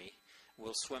Larry,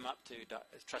 will swim up to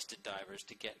trusted divers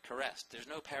to get caressed. There's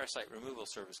no parasite removal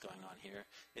service going on here.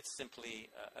 It's simply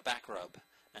a back rub,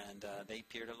 and they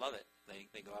appear to love it.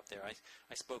 They go up there.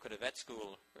 I spoke at a vet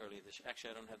school earlier this year.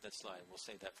 Actually, I don't have that slide. We'll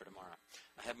save that for tomorrow.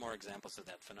 I have more examples of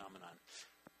that phenomenon.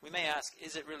 We may ask,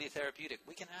 is it really therapeutic?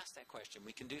 We can ask that question.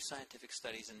 We can do scientific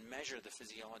studies and measure the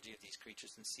physiology of these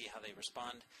creatures and see how they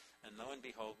respond, and lo and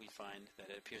behold, we find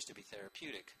that it appears to be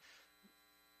therapeutic.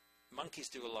 Monkeys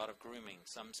do a lot of grooming.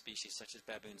 Some species, such as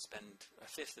baboons, spend a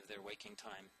fifth of their waking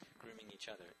time grooming each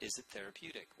other. Is it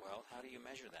therapeutic? Well, how do you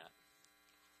measure that?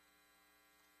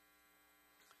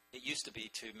 It used to be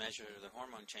to measure the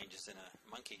hormone changes in a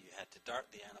monkey. You had to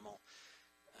dart the animal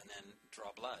and then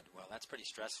draw blood. Well, that's pretty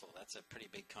stressful. That's a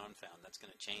pretty big confound. That's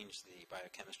going to change the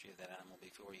biochemistry of that animal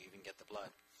before you even get the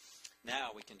blood.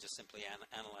 Now we can just simply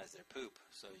analyze their poop.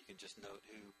 So you can just note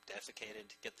who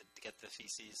defecated, get the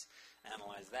feces,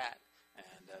 analyze that,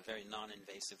 and a very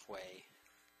non-invasive way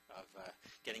of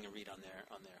getting a read on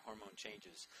their hormone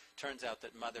changes. Turns out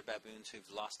that mother baboons who've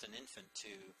lost an infant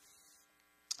to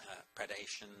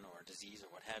predation or disease or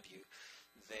what have you,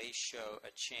 they show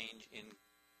a change in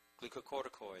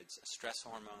glucocorticoids, a stress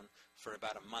hormone, for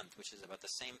about a month, which is about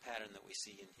the same pattern that we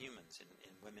see in humans.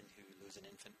 In women who lose an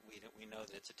infant, we know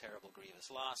that it's a terrible, grievous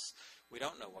loss. We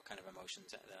don't know what kind of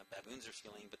emotions baboons are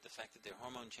feeling, but the fact that their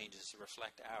hormone changes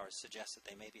reflect ours suggests that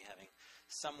they may be having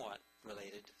somewhat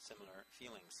related, similar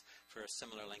feelings for a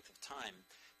similar length of time.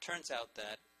 Turns out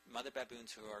that mother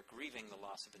baboons who are grieving the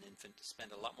loss of an infant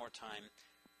spend a lot more time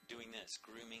doing this,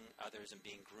 grooming others and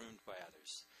being groomed by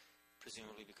others,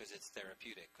 presumably because it's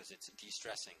therapeutic, because it's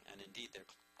de-stressing. And indeed, their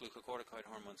glucocorticoid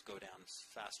hormones go down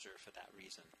faster for that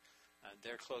reason.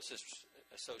 Their closest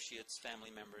associates,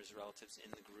 family members, relatives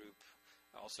in the group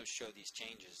also show these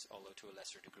changes, although to a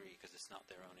lesser degree, because it's not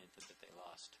their own infant that they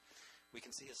lost. We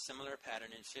can see a similar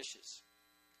pattern in fishes.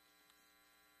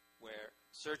 where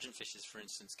surgeonfishes, for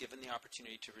instance, given the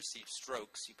opportunity to receive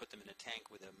strokes, you put them in a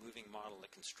tank with a moving model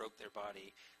that can stroke their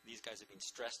body. These guys have been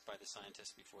stressed by the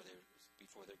scientists before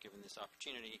they're given this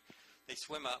opportunity. They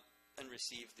swim up and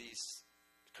receive these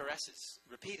caresses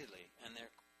repeatedly, and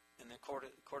their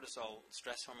cortisol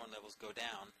stress hormone levels go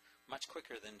down much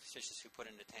quicker than fishes who put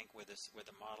in a tank where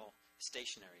the model is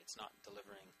stationary. It's not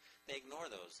delivering. They ignore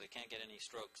those. They can't get any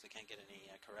strokes. They can't get any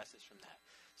caresses from that.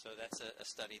 So that's a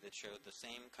study that showed the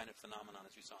same kind of phenomenon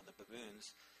as we saw in the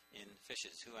baboons in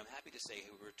fishes, who I'm happy to say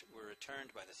were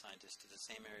returned by the scientists to the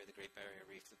same area of the Great Barrier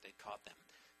Reef that they'd caught them.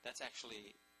 That's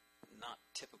actually not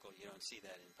typical. You don't see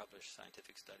that in published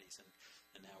scientific studies,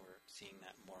 and now we're seeing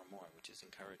that more and more, which is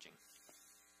encouraging.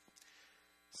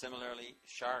 Similarly,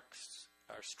 sharks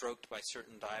are stroked by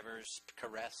certain divers,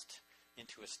 caressed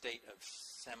into a state of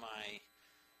semi-spaced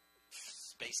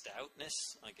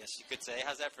outness, I guess you could say.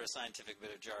 How's that for a scientific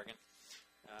bit of jargon?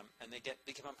 And they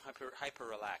become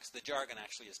hyper-relaxed. The jargon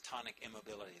actually is tonic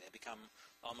immobility. They become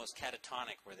almost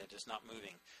catatonic, where they're just not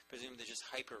moving. Presume they're just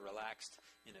hyper-relaxed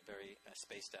in a very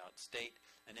spaced-out state.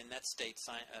 And in that state,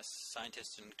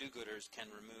 scientists and do-gooders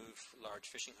can remove large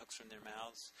fishing hooks from their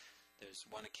mouths. There's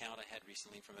one account I had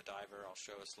recently from a diver. I'll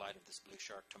show a slide of this blue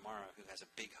shark tomorrow, who has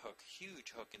a big hook, huge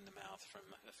hook in the mouth from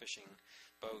a fishing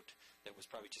boat that was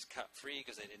probably just cut free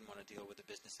because they didn't want to deal with the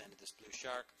business end of this blue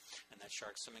shark. And that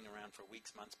shark swimming around for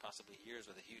weeks, months, possibly years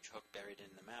with a huge hook buried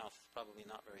in the mouth. Probably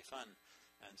not very fun.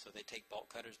 And so they take bolt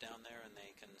cutters down there, and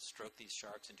they can stroke these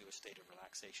sharks into a state of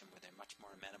relaxation where they're much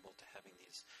more amenable to having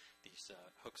these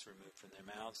hooks removed from their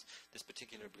mouths. This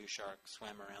particular blue shark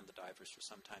swam around the divers for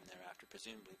some time thereafter,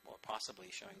 presumably or possibly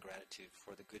showing gratitude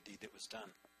for the good deed that was done.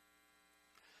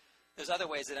 There's other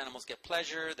ways that animals get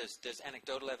pleasure. There's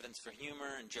anecdotal evidence for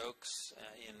humor and jokes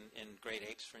in great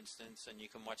apes, for instance, and you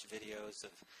can watch videos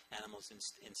of animals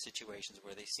in situations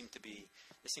where there seems to be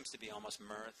almost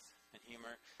mirth and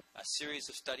humor. A series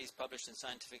of studies published in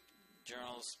scientific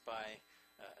journals by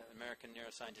an American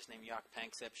neuroscientist named Jaak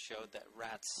Panksepp showed that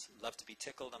rats love to be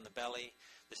tickled on the belly.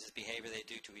 This is behavior they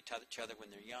do to each other when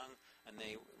they're young, and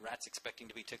rats expecting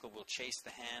to be tickled will chase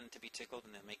the hand to be tickled,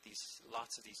 and they'll make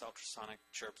lots of these ultrasonic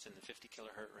chirps in the 50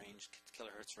 kilohertz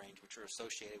range, which are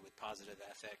associated with positive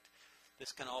affect.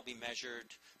 This can all be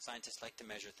measured. Scientists like to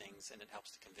measure things, and it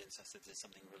helps to convince us that there's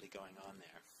something really going on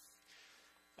there.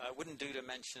 Wouldn't do to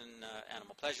mention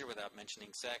animal pleasure without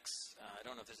mentioning sex. I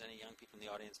don't know if there's any young people in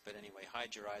the audience, but anyway,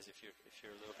 hide your eyes if you're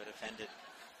a little bit offended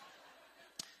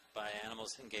by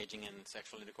animals engaging in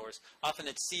sexual intercourse. Often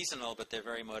it's seasonal, but they're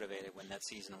very motivated when that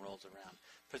season rolls around.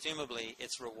 Presumably,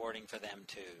 it's rewarding for them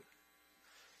too.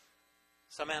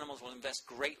 Some animals will invest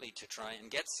greatly to try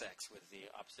and get sex with the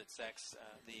opposite sex.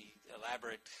 The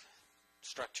elaborate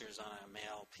structures on a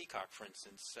male peacock, for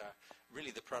instance,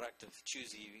 really the product of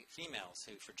choosy females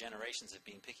who for generations have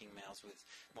been picking males with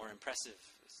more impressive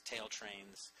tail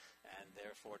trains, and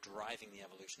therefore driving the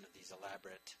evolution of these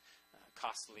elaborate,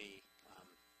 costly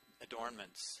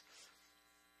adornments.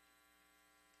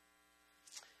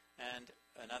 And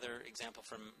another example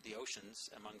from the oceans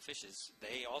among fishes,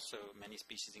 many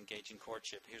species engage in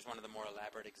courtship. Here's one of the more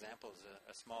elaborate examples.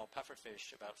 A small pufferfish,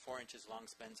 about 4 inches long,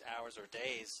 spends hours or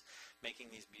days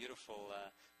making these beautiful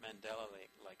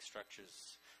mandala-like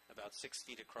structures, about 6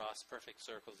 feet across, perfect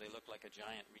circles. They look like a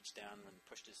giant reached down and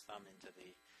pushed his thumb into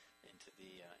the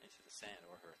sand,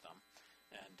 or her thumb.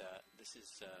 And this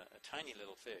is a tiny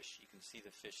little fish. You can see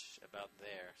the fish about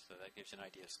there, so that gives you an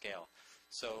idea of scale.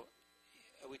 So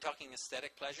are we talking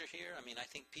aesthetic pleasure here? I mean, I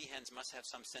think peahens must have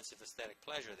some sense of aesthetic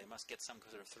pleasure. They must get some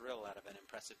sort of thrill out of an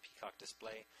impressive peacock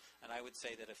display. And I would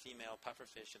say that a female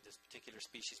pufferfish of this particular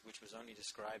species, which was only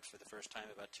described for the first time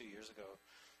about 2 years ago,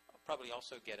 probably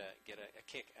also get a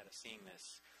kick out of seeing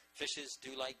this. Fishes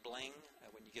do like bling.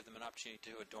 When you give them an opportunity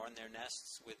to adorn their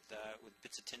nests with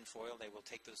bits of tin foil, they will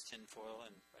take those tin foil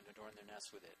and adorn their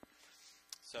nests with it.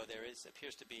 So there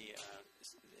appears to be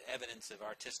evidence of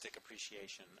artistic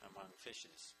appreciation among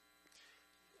fishes.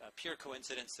 Pure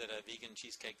coincidence that a vegan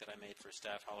cheesecake that I made for a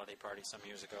staff holiday party some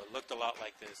years ago looked a lot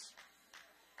like this.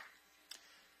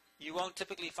 You won't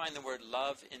typically find the word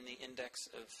love in the index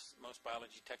of most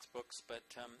biology textbooks, but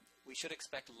we should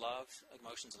expect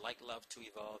emotions like love, to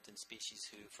evolve in species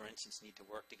who, for instance, need to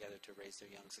work together to raise their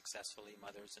young successfully,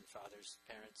 mothers and fathers,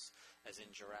 parents, as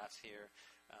in giraffes here.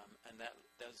 And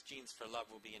those genes for love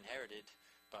will be inherited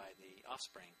by the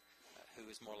offspring, who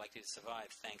is more likely to survive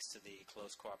thanks to the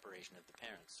close cooperation of the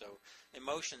parents. So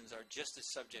emotions are just as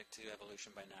subject to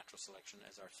evolution by natural selection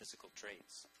as our physical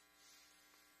traits.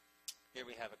 Here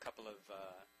we have a couple of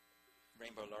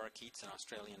rainbow lorikeets, an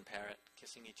Australian parrot,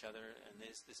 kissing each other, and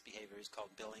this behavior is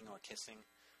called billing or kissing.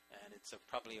 and it's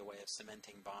probably a way of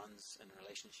cementing bonds and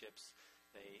relationships.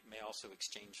 They may also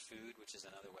exchange food, which is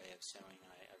another way of showing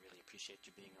I really appreciate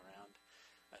you being around.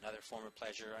 Another form of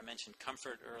pleasure, I mentioned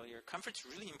comfort earlier. Comfort's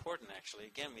really important, actually.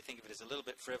 Again, we think of it as a little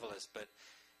bit frivolous, but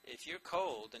if you're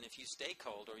cold, and if you stay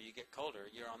cold or you get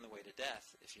colder, you're on the way to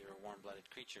death if you're a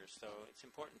warm-blooded creature. So it's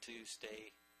important to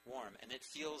stay warm, and it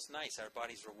feels nice. Our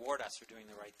bodies reward us for doing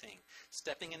the right thing.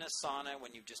 Stepping in a sauna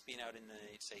when you've just been out in the,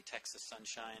 say, Texas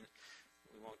sunshine.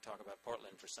 We won't talk about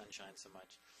Portland for sunshine so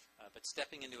much. But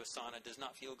stepping into a sauna does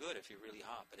not feel good if you're really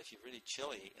hot. But if you're really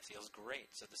chilly, it feels great.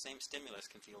 So the same stimulus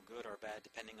can feel good or bad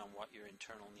depending on what your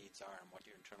internal needs are and what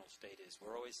your internal state is.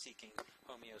 We're always seeking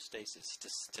homeostasis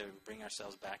to bring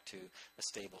ourselves back to a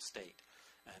stable state.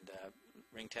 And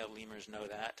ring-tailed lemurs know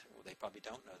that. Well, they probably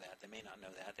don't know that. They may not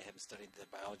know that. They haven't studied the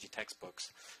biology textbooks.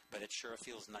 But it sure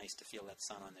feels nice to feel that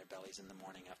sun on their bellies in the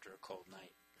morning after a cold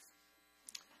night.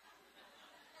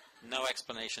 No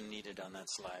explanation needed on that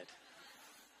slide.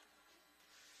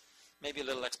 Maybe a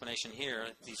little explanation here.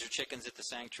 These are chickens at the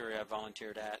sanctuary I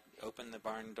volunteered at. Open the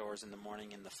barn doors in the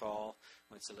morning in the fall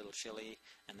when it's a little chilly,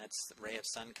 and that's the ray of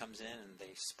sun comes in, and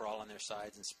they sprawl on their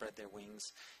sides and spread their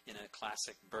wings in a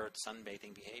classic bird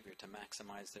sunbathing behavior to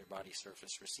maximize their body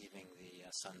surface receiving the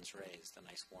sun's rays, the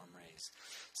nice warm rays.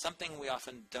 Something we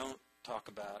often don't talk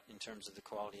about in terms of the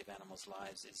quality of animals'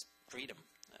 lives is freedom.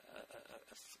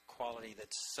 A quality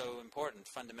that's so important,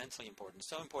 fundamentally important,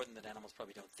 so important that animals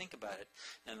probably don't think about it,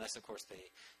 unless, of course,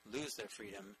 they lose their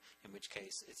freedom, in which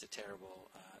case it's a terrible,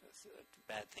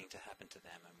 bad thing to happen to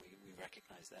them, and we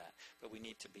recognize that. But we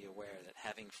need to be aware that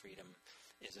having freedom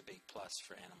is a big plus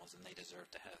for animals, and they deserve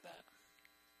to have that.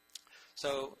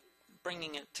 So,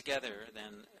 bringing it together,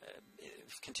 then,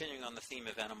 continuing on the theme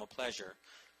of animal pleasure,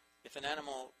 if an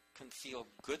animal can feel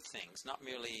good things, not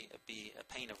merely be a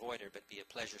pain avoider, but be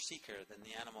a pleasure seeker, then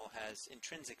the animal has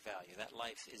intrinsic value. That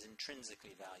life is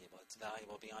intrinsically valuable. It's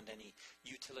valuable beyond any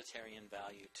utilitarian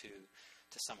value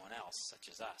to someone else, such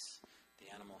as us.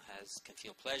 The animal can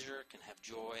feel pleasure, can have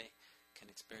joy, can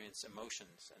experience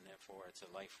emotions, and therefore it's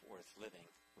a life worth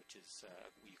living, which is,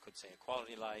 you could say, a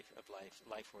quality life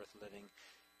worth living.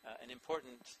 An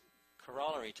important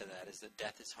corollary to that is that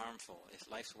death is harmful.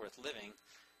 If life's worth living,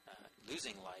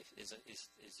 losing life is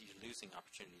you losing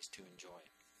opportunities to enjoy.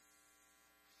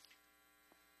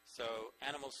 So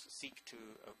animals seek to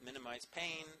minimize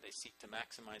pain, they seek to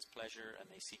maximize pleasure, and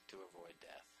they seek to avoid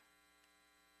death.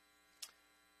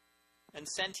 And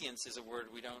sentience is a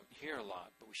word we don't hear a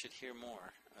lot, but we should hear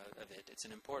more of it. It's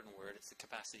an important word. It's the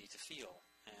capacity to feel.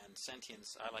 And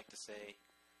sentience, I like to say,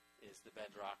 is the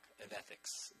bedrock of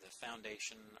ethics. The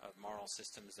foundation of moral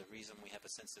systems, the reason we have a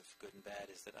sense of good and bad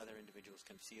is that other individuals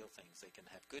can feel things. They can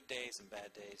have good days and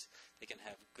bad days. They can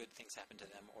have good things happen to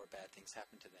them or bad things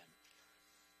happen to them.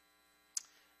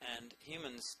 And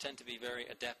humans tend to be very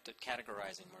adept at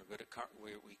categorizing. We're good at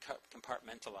we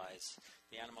compartmentalize.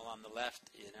 The animal on the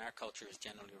left in our culture is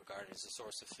generally regarded as a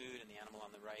source of food, and the animal on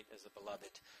the right as a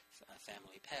beloved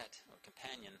family pet or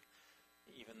companion.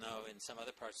 Even though in some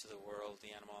other parts of the world, the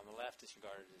animal on the left is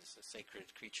regarded as a sacred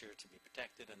creature to be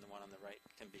protected, and the one on the right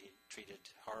can be treated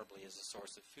horribly as a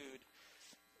source of food.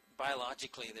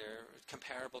 Biologically, they're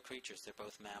comparable creatures. They're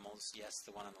both mammals. Yes,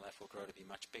 the one on the left will grow to be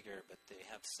much bigger, but they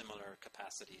have similar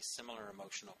capacities, similar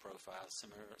emotional profiles,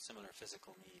 similar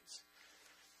physical needs.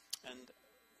 And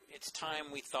it's time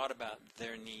we thought about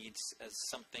their needs as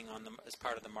something as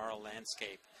part of the moral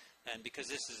landscape. And because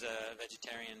this is a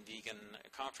vegetarian-vegan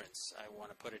conference, I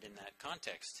want to put it in that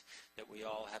context, that we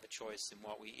all have a choice in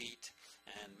what we eat,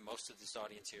 and most of this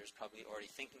audience here is probably already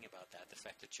thinking about that, the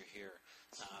fact that you're here.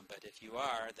 But if you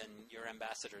are, then you're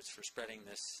ambassadors for spreading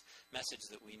this message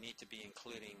that we need to be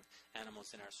including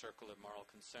animals in our circle of moral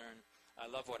concern. I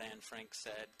love what Anne Frank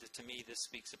said. To me, this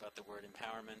speaks about the word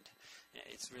empowerment.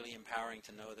 It's really empowering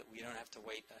to know that we don't have to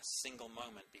wait a single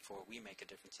moment before we make a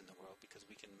difference in the world, because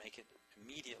we can make it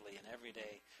immediately and every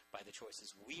day by the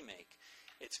choices we make.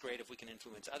 It's great if we can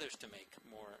influence others to make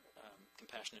more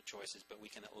compassionate choices, but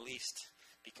we can at least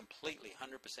be completely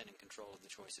 100% in control of the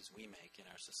choices we make in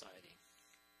our society.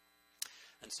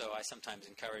 And so I sometimes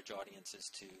encourage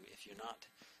audiences to, if you're not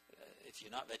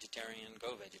vegetarian,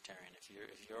 go vegetarian. If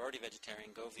you're already vegetarian,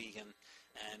 go vegan.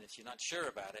 And if you're not sure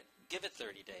about it, give it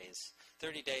 30 days.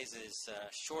 30 days is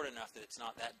short enough that it's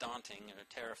not that daunting or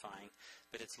terrifying,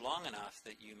 but it's long enough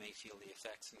that you may feel the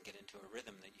effects and get into a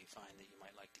rhythm that you find that you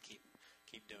might like to keep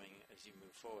doing as you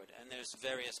move forward. And there's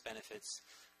various benefits.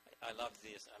 I love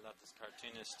this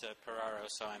cartoonist Ferraro,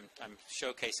 so I'm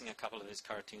showcasing a couple of his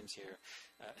cartoons here.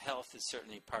 Health is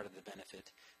certainly part of the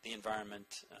benefit. The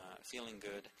environment, feeling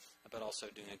good, but also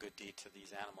doing a good deed to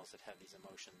these animals that have these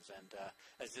emotions. And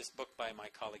as this book by my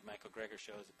colleague Michael Greger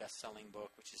shows, a best-selling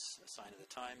book, which is a sign of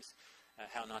the times,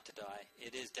 How Not to Die,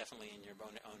 it is definitely in your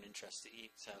own interest to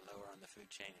eat lower on the food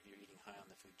chain if you're eating high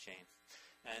on the food chain.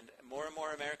 And more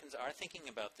Americans are thinking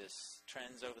about this.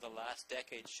 Trends over the last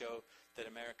decade show that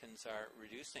Americans are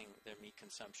reducing their meat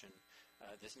consumption.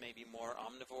 This may be more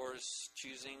omnivores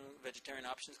choosing vegetarian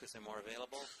options because they're more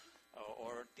available,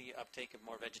 or the uptake of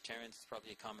more vegetarians is probably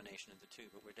a combination of the two,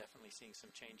 but we're definitely seeing some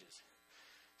changes.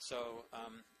 So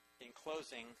in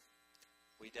closing,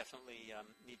 we definitely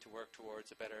need to work towards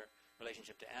a better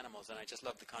relationship to animals, and I just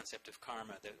love the concept of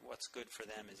karma, that what's good for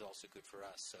them is also good for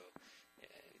us. So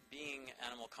being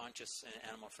animal conscious and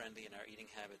animal friendly in our eating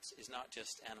habits is not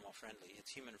just animal friendly, it's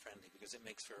human friendly, because it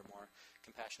makes for a more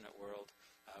compassionate world,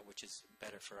 which is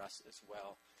better for us as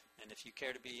well. And if you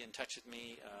care to be in touch with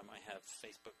me, I have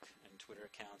Facebook and Twitter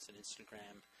accounts and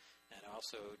Instagram, and I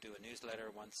also do a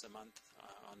newsletter once a month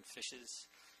on fishes,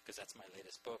 because that's my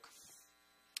latest book.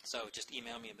 So just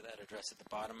email me at that address at the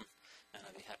bottom, and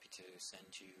I'll be happy to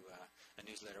send you a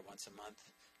newsletter once a month.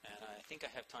 And I think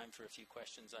I have time for a few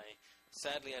questions.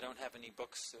 Sadly, I don't have any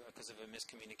books because of a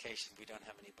miscommunication. We don't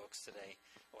have any books today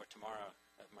or tomorrow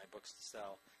of my books to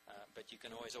sell. But you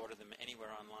can always order them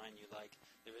anywhere online you like.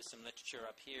 There is some literature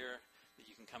up here that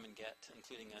you can come and get,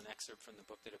 including an excerpt from the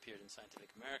book that appeared in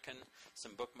Scientific American.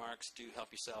 Some bookmarks. Do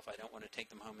help yourself. I don't want to take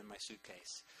them home in my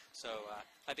suitcase. So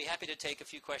I'd be happy to take a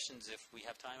few questions if we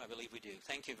have time. I believe we do.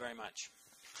 Thank you very much.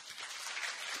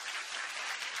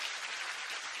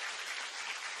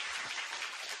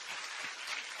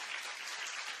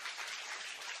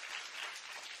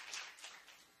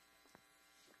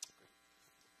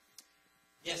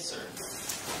 Yes, sir.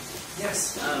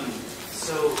 Yes.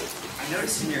 So I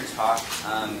noticed in your talk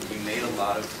you made a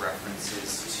lot of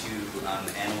references to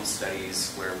animal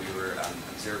studies where we were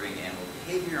observing animal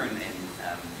behavior and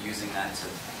using that to,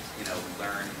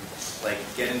 learn,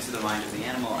 get into the mind of the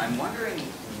animal. I'm wondering,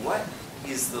 what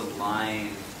is the line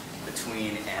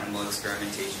between animal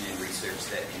experimentation and research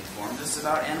that informs us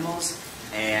about animals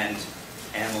and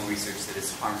animal research that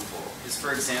is harmful? Because,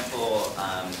 for example,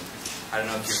 I don't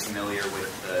know if you're familiar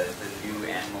with the new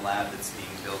animal lab that's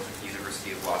being built at the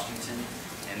University of Washington,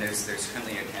 and there's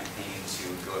currently a campaign to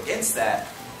go against that.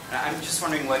 And I'm just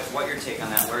wondering what your take on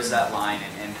that. Where's that line,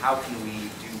 and how can we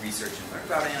do research and learn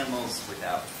about animals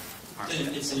without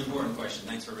harming them? It's an important question.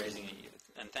 Thanks for raising it,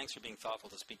 and thanks for being thoughtful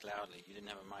to speak loudly. You didn't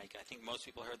have a mic. I think most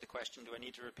people heard the question. Do I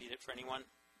need to repeat it for anyone?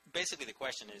 Basically, the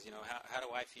question is, how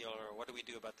do I feel, or what do we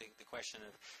do about the question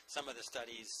of some of the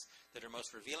studies that are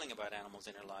most revealing about animals'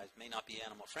 inner lives may not be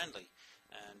animal-friendly.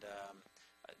 And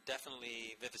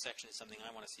definitely vivisection is something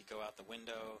I want to see go out the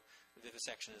window.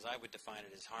 Vivisection, as I would define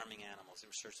it, is harming animals,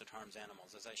 research that harms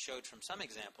animals. As I showed from some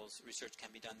examples, research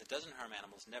can be done that doesn't harm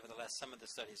animals. Nevertheless, some of the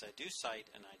studies I do cite,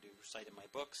 and I do cite in my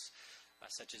books,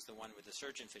 such as the one with the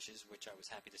surgeon fishes, which I was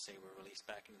happy to say were released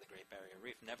back into the Great Barrier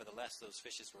Reef. Nevertheless, those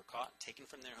fishes were caught, taken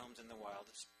from their homes in the wild.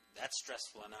 That's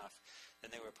stressful enough.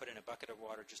 Then they were put in a bucket of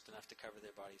water just enough to cover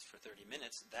their bodies for 30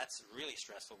 minutes. That's really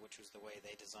stressful, which was the way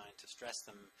they designed to stress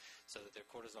them so that their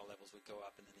cortisol levels would go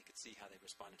up, and then they could see how they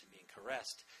responded to being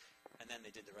caressed. And then they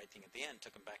did the right thing at the end,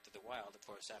 took them back to the wild. Of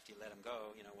course, after you let them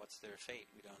go, what's their fate?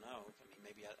 We don't know. I mean,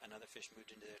 maybe another fish moved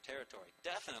into their territory.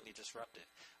 Definitely disruptive.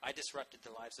 I disrupted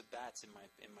the lives of bats in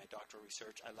my doctoral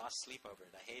research. I lost sleep over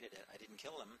it. I hated it. I didn't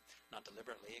kill them, not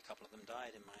deliberately. A couple of them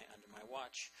died under my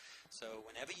watch. So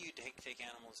whenever you take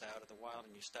animals out of the wild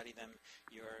and you study them,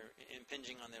 you're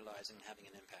impinging on their lives and having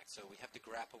an impact. So we have to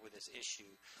grapple with this issue.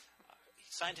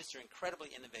 Scientists are incredibly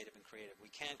innovative and creative.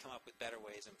 We can come up with better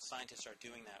ways, and scientists are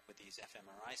doing that with these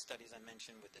fMRI studies I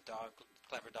mentioned, with the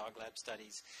clever dog lab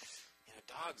studies.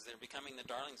 Dogs, they're becoming the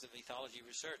darlings of ethology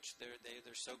research.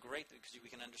 They're so great because we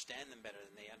can understand them better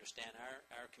than they understand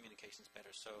our communications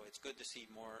better. So it's good to see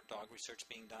more dog research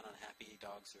being done on happy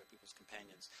dogs who are people's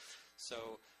companions.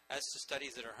 So as to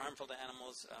studies that are harmful to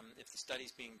animals, if the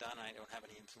study's being done, I don't have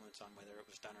any influence on whether it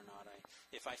was done or not.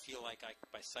 If I feel like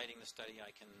by citing the study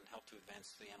I can help to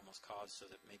advance the animal's cause so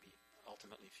that maybe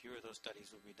ultimately fewer of those studies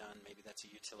will be done, maybe that's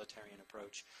a utilitarian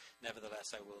approach.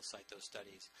 Nevertheless, I will cite those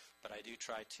studies. But I do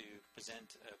try to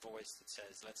present a voice that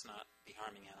says, let's not be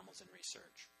harming animals in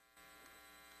research.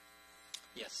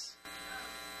 Yes? I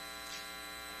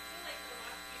feel like a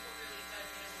lot of people really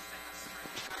judge animals by how smart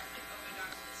they are. Like, oh, my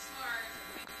dog's really smart, or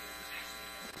my computer actually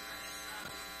because they're smart.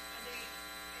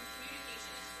 And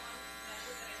communication is one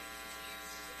method that I think you can use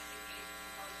to educate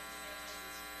intelligence animals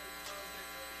is like grow their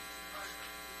ability to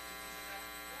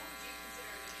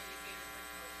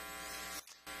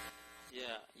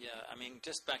Yeah. I mean,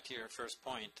 just back to your first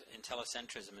point,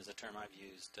 intellicentrism is a term I've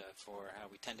used for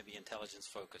how we tend to be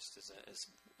intelligence-focused as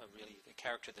a really a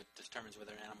character that determines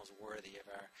whether an animal's worthy of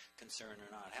our concern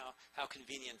or not. How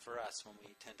convenient for us when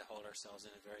we tend to hold ourselves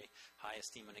in a very high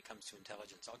esteem when it comes to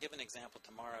intelligence. I'll give an example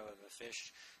tomorrow of a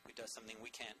fish who does something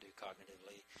we can't do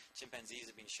cognitively.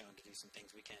 Chimpanzees have been shown to do some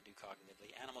things we can't do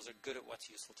cognitively. Animals are good at what's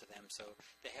useful to them, so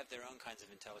they have their own kinds of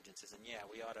intelligences. And yeah,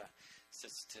 we ought to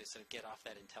sort of get off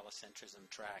that intellicentrism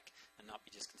track and not be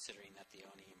just considering that the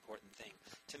only important thing.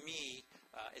 To me,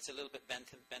 it's a little bit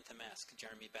Bentham-esque,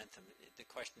 Jeremy Bentham. The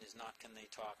question is not can they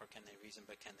talk or can they reason,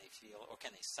 but can they feel or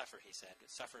can they suffer, he said.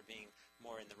 Suffer being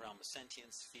more in the realm of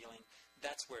sentience, feeling.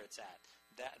 That's where it's at.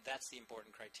 That's the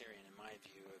important criterion, in my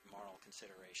view, of moral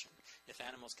consideration. If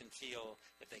animals can feel,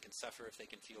 if they can suffer, if they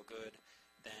can feel good,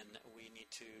 then we need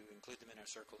to include them in our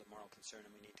circle of moral concern,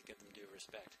 and we need to give them due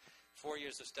respect. 4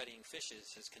 years of studying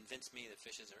fishes has convinced me that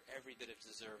fishes are every bit as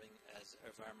deserving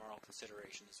of our moral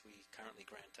consideration as we currently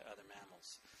grant to other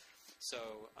mammals.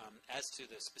 So as to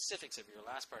the specifics of your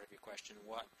last part of your question,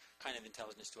 what kind of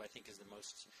intelligence do I think is the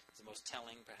most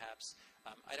telling, perhaps?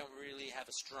 I don't really have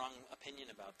a strong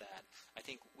opinion about that. I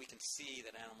think we can see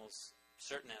that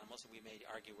certain animals, we may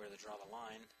argue where to draw the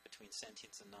line between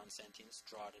sentience and non-sentience,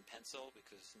 draw it in pencil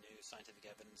because new scientific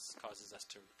evidence causes us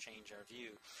to change our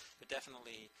view. But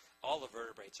definitely all the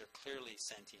vertebrates are clearly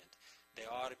sentient. They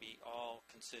ought to be all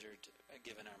considered,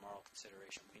 given our moral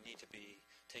consideration. We need to be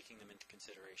taking them into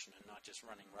consideration and not just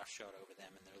running roughshod over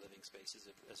them in their living spaces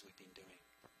as we've been doing.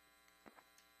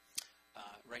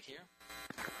 Right here.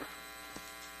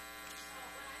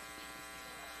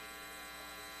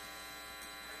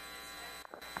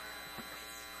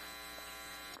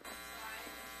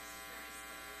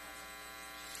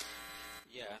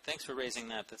 Yeah, thanks for raising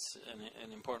that. That's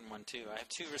an important one, too. I have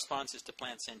two responses to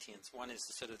plant sentience. One is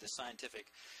sort of the scientific,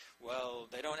 well,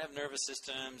 they don't have nervous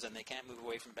systems and they can't move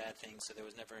away from bad things, so there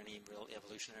was never any real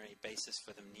evolutionary basis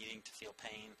for them needing to feel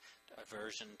pain,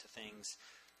 aversion to things.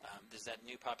 There's that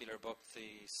new popular book,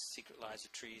 The Secret Lives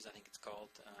of Trees, I think it's called.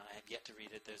 I have yet to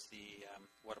read it. There's the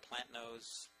What a Plant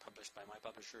Knows, published by my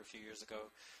publisher a few years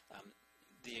ago.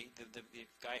 The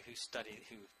guy who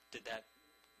did that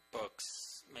book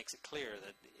makes it clear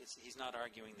that he's not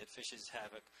arguing that fishes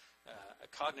have a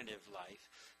cognitive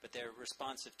life, but they're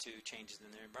responsive to changes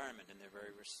in their environment, and they're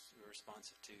very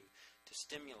responsive to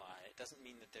stimuli. It doesn't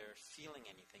mean that they're feeling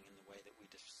anything in the way that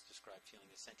we describe feeling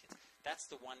as sentience.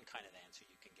 That's the one kind of answer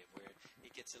you can give, where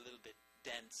it gets a little bit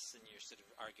dense and you're sort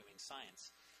of arguing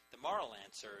science. The moral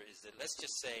answer is that let's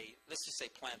just say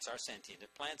plants are sentient.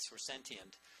 If plants were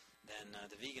sentient, then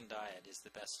the vegan diet is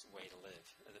the best way to live.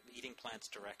 Eating plants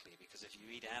directly, because if you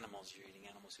eat animals, you're eating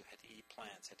animals who had to eat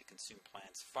plants, had to consume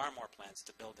plants, far more plants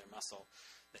to build their muscle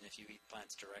than if you eat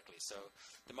plants directly. So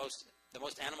the most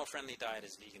animal-friendly diet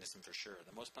is veganism for sure.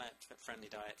 The most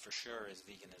plant-friendly diet for sure is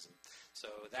veganism.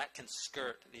 So that can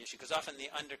skirt the issue, because often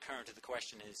the undercurrent of the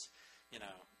question is,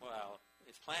 well,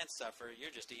 if plants suffer,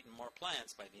 you're just eating more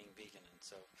plants by being vegan. And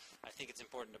so I think it's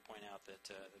important to point out that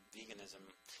veganism,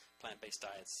 plant-based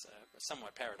diets,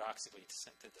 somewhat paradoxically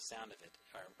to the sound of it,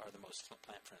 are the most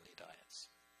plant-friendly diets.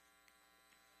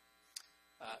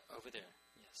 Over there,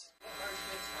 yes. What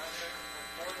arguments are there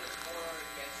for or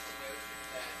against the notion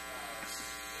that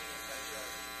vegan pleasure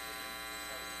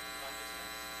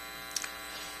consciousness?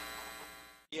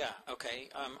 Yeah, okay.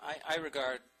 I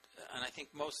regard, and I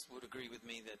think most would agree with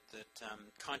me, that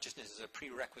consciousness is a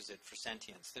prerequisite for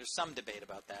sentience. There's some debate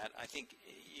about that. I think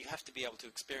you have to be able to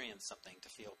experience something to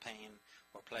feel pain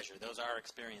or pleasure. Those are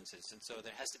experiences, and so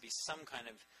there has to be some kind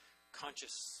of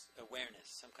conscious awareness,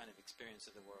 some kind of experience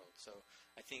of the world. So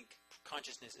I think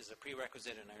consciousness is a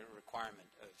prerequisite and a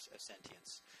requirement of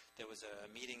sentience. There was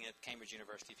a meeting at Cambridge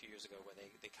University a few years ago where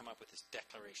they come up with this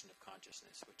declaration of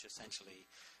consciousness, which essentially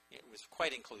it was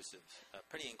quite inclusive,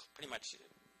 pretty much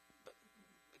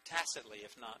tacitly,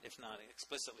 if not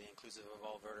explicitly inclusive of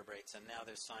all vertebrates. And now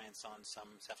there's science on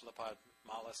some cephalopod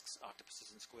mollusks,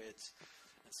 octopuses and squids,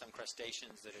 and some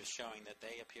crustaceans that is showing that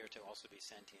they appear to also be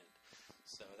sentient.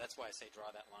 So that's why I say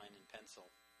draw that line in pencil.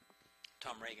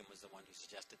 Tom Reagan was the one who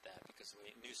suggested that, because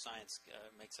new science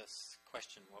makes us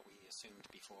question what we assumed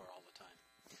before all the time.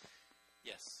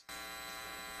 Yes? You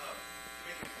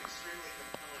make an extremely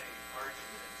compelling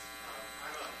argument.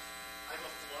 I'm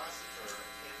a philosopher,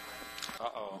 and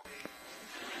Uh-oh.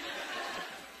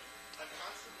 I'm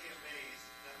constantly amazed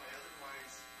that my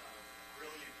otherwise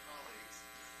brilliant colleagues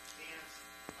can't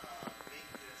make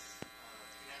this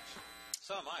connection.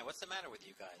 So am I. What's the matter with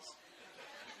you guys?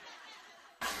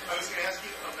 I was going to ask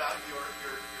you about your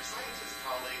scientist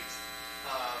colleagues.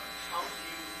 How do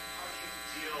you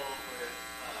deal with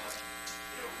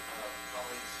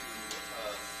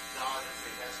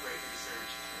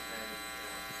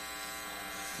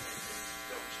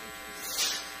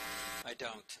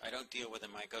don't. I don't deal with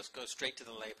them. I go straight to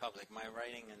the lay public. My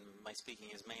writing and my speaking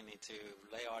is mainly to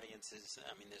lay audiences.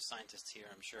 I mean, there's scientists here,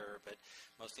 I'm sure, but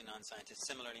mostly non-scientists.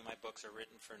 Similarly, my books are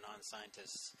written for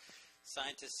non-scientists.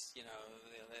 Scientists, you know,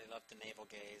 they love to navel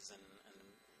gaze and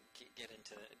get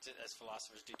into, as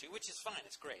philosophers do too, which is fine.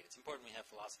 It's great. It's important we have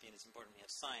philosophy and it's important we have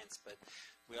science, but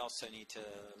we also need to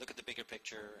look at the bigger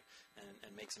picture and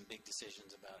make some big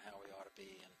decisions about how we ought to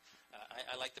be. And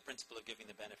I like the principle of giving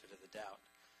the benefit of the doubt.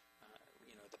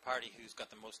 You know, the party who's got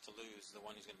the most to lose, the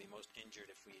one who's going to be most injured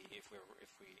if we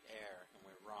err and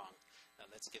we're wrong,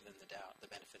 let's give them the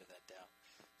benefit of that doubt.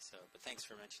 So, but thanks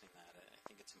for mentioning that. I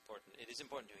think it's important. It is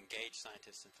important to engage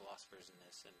scientists and philosophers in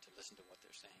this and to listen to what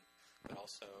they're saying, but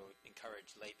also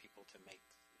encourage lay people to make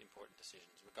important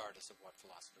decisions, regardless of what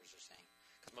philosophers are saying,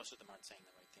 because most of them aren't saying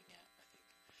the right thing yet, I think.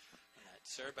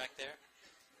 Sir, back there,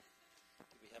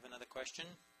 do we have another question?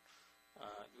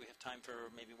 Do we have time for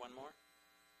maybe one more?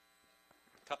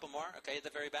 A couple more? Okay, at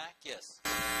the very back? Yes.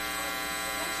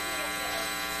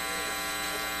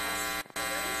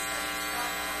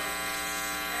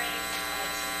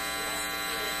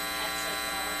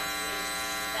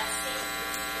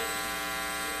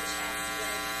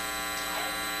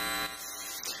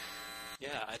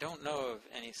 Yeah, I don't know of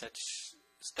any such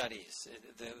studies.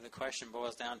 The question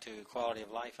boils down to quality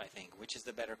of life, I think. Which is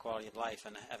the better quality of life?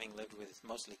 And having lived with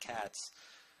mostly cats,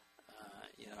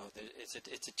 you know,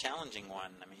 it's a challenging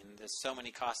one. I mean, there's so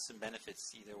many costs and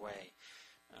benefits either way.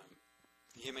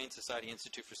 The Humane Society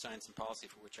Institute for Science and Policy,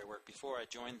 for which I worked before I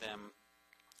joined them,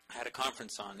 had a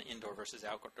conference on indoor versus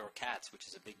outdoor cats, which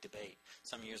is a big debate,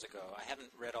 some years ago. I haven't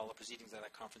read all the proceedings of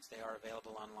that conference. They are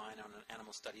available online on an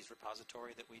animal studies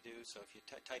repository that we do. So if you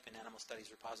type in animal studies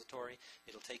repository,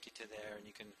 it'll take you to there, and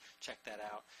you can check that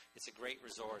out. It's a great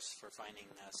resource for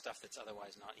finding stuff that's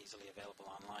otherwise not easily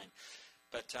available online.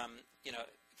 But, you know,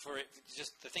 for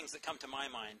just the things that come to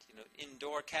my mind, you know,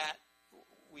 indoor cat,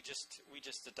 we just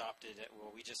adopted it.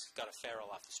 Well, we just got a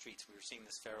feral off the streets. We were seeing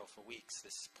this feral for weeks.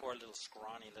 This poor little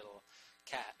scrawny little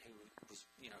cat who was,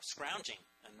 you know, scrounging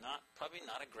and probably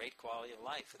not a great quality of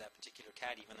life for that particular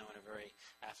cat, even though in a very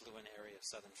affluent area of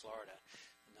southern Florida.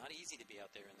 Not easy to be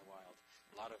out there in the wild.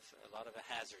 A lot of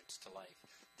hazards to life.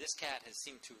 This cat has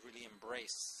seemed to really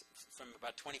embrace, from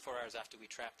about 24 hours after we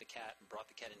trapped the cat and brought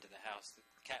the cat into the house. The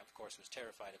cat, of course, was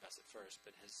terrified of us at first,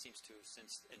 but seems to have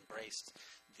since embraced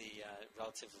the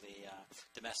relatively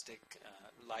domestic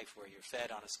life where you're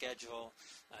fed on a schedule.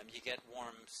 You get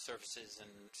warm surfaces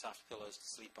and soft pillows to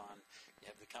sleep on.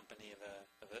 You have the company of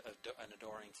an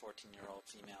adoring 14-year-old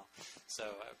female.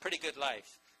 So a pretty good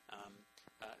life.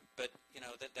 But, you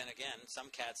know, then again,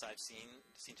 some cats I've seen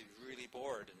seem to be really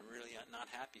bored and really not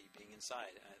happy being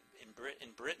inside. In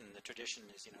Britain, the tradition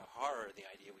is, you know, horror, the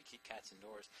idea we keep cats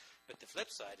indoors. But the flip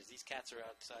side is these cats are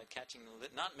outside catching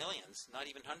not millions, not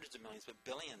even hundreds of millions, but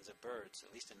billions of birds,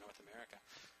 at least in North America.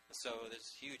 So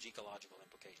there's huge ecological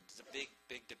implications. It's a big,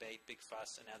 big debate, big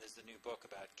fuss, and now there's the new book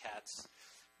about cats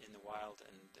in the wild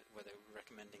and whether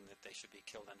recommending that they should be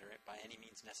killed under it by any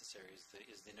means necessary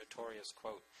is the notorious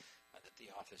quote that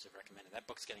the authors have recommended. That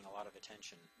book's getting a lot of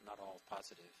attention, not all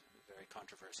positive, a very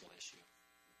controversial issue.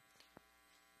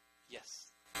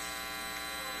 Yes?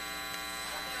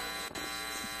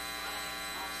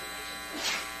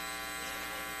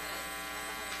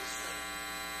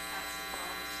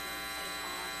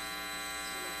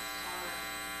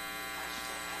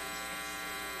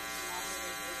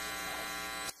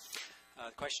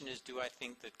 The question is, do I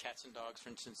think that cats and dogs, for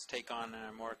instance, take on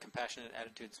more compassionate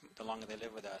attitudes the longer they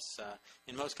live with us?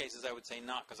 In most cases, I would say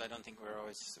not, because I don't think we're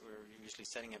usually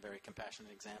setting a very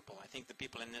compassionate example. I think the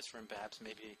people in this room perhaps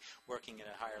may be working at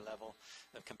a higher level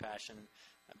of compassion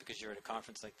because you're at a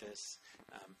conference like this.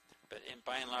 But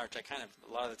by and large, I kind of,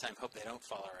 a lot of the time, hope they don't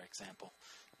follow our example.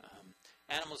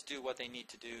 Animals do what they need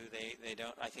to do. They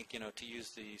don't. I think, you know, to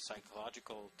use the the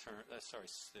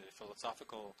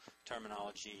philosophical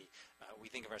terminology, we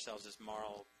think of ourselves as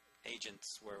moral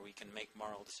agents, where we can make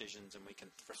moral decisions and we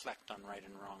can reflect on right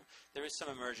and wrong. There is some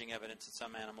emerging evidence that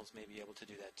some animals may be able to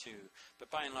do that too. But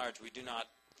by and large, we do not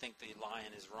think the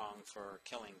lion is wrong for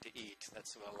killing to eat.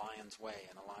 That's a lion's way,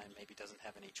 and a lion maybe doesn't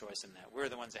have any choice in that. We're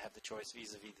the ones that have the choice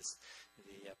vis-a-vis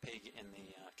the pig in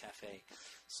the cafe.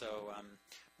 So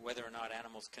whether or not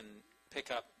animals can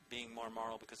pick up being more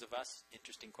moral because of us,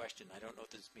 interesting question. I don't know if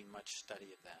there's been much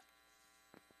study of that.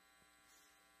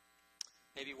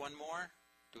 Maybe one more?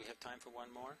 Do we have time for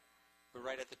one more? We're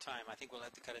right at the time. I think we'll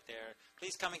have to cut it there.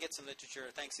 Please come and get some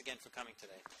literature. Thanks again for coming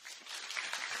today.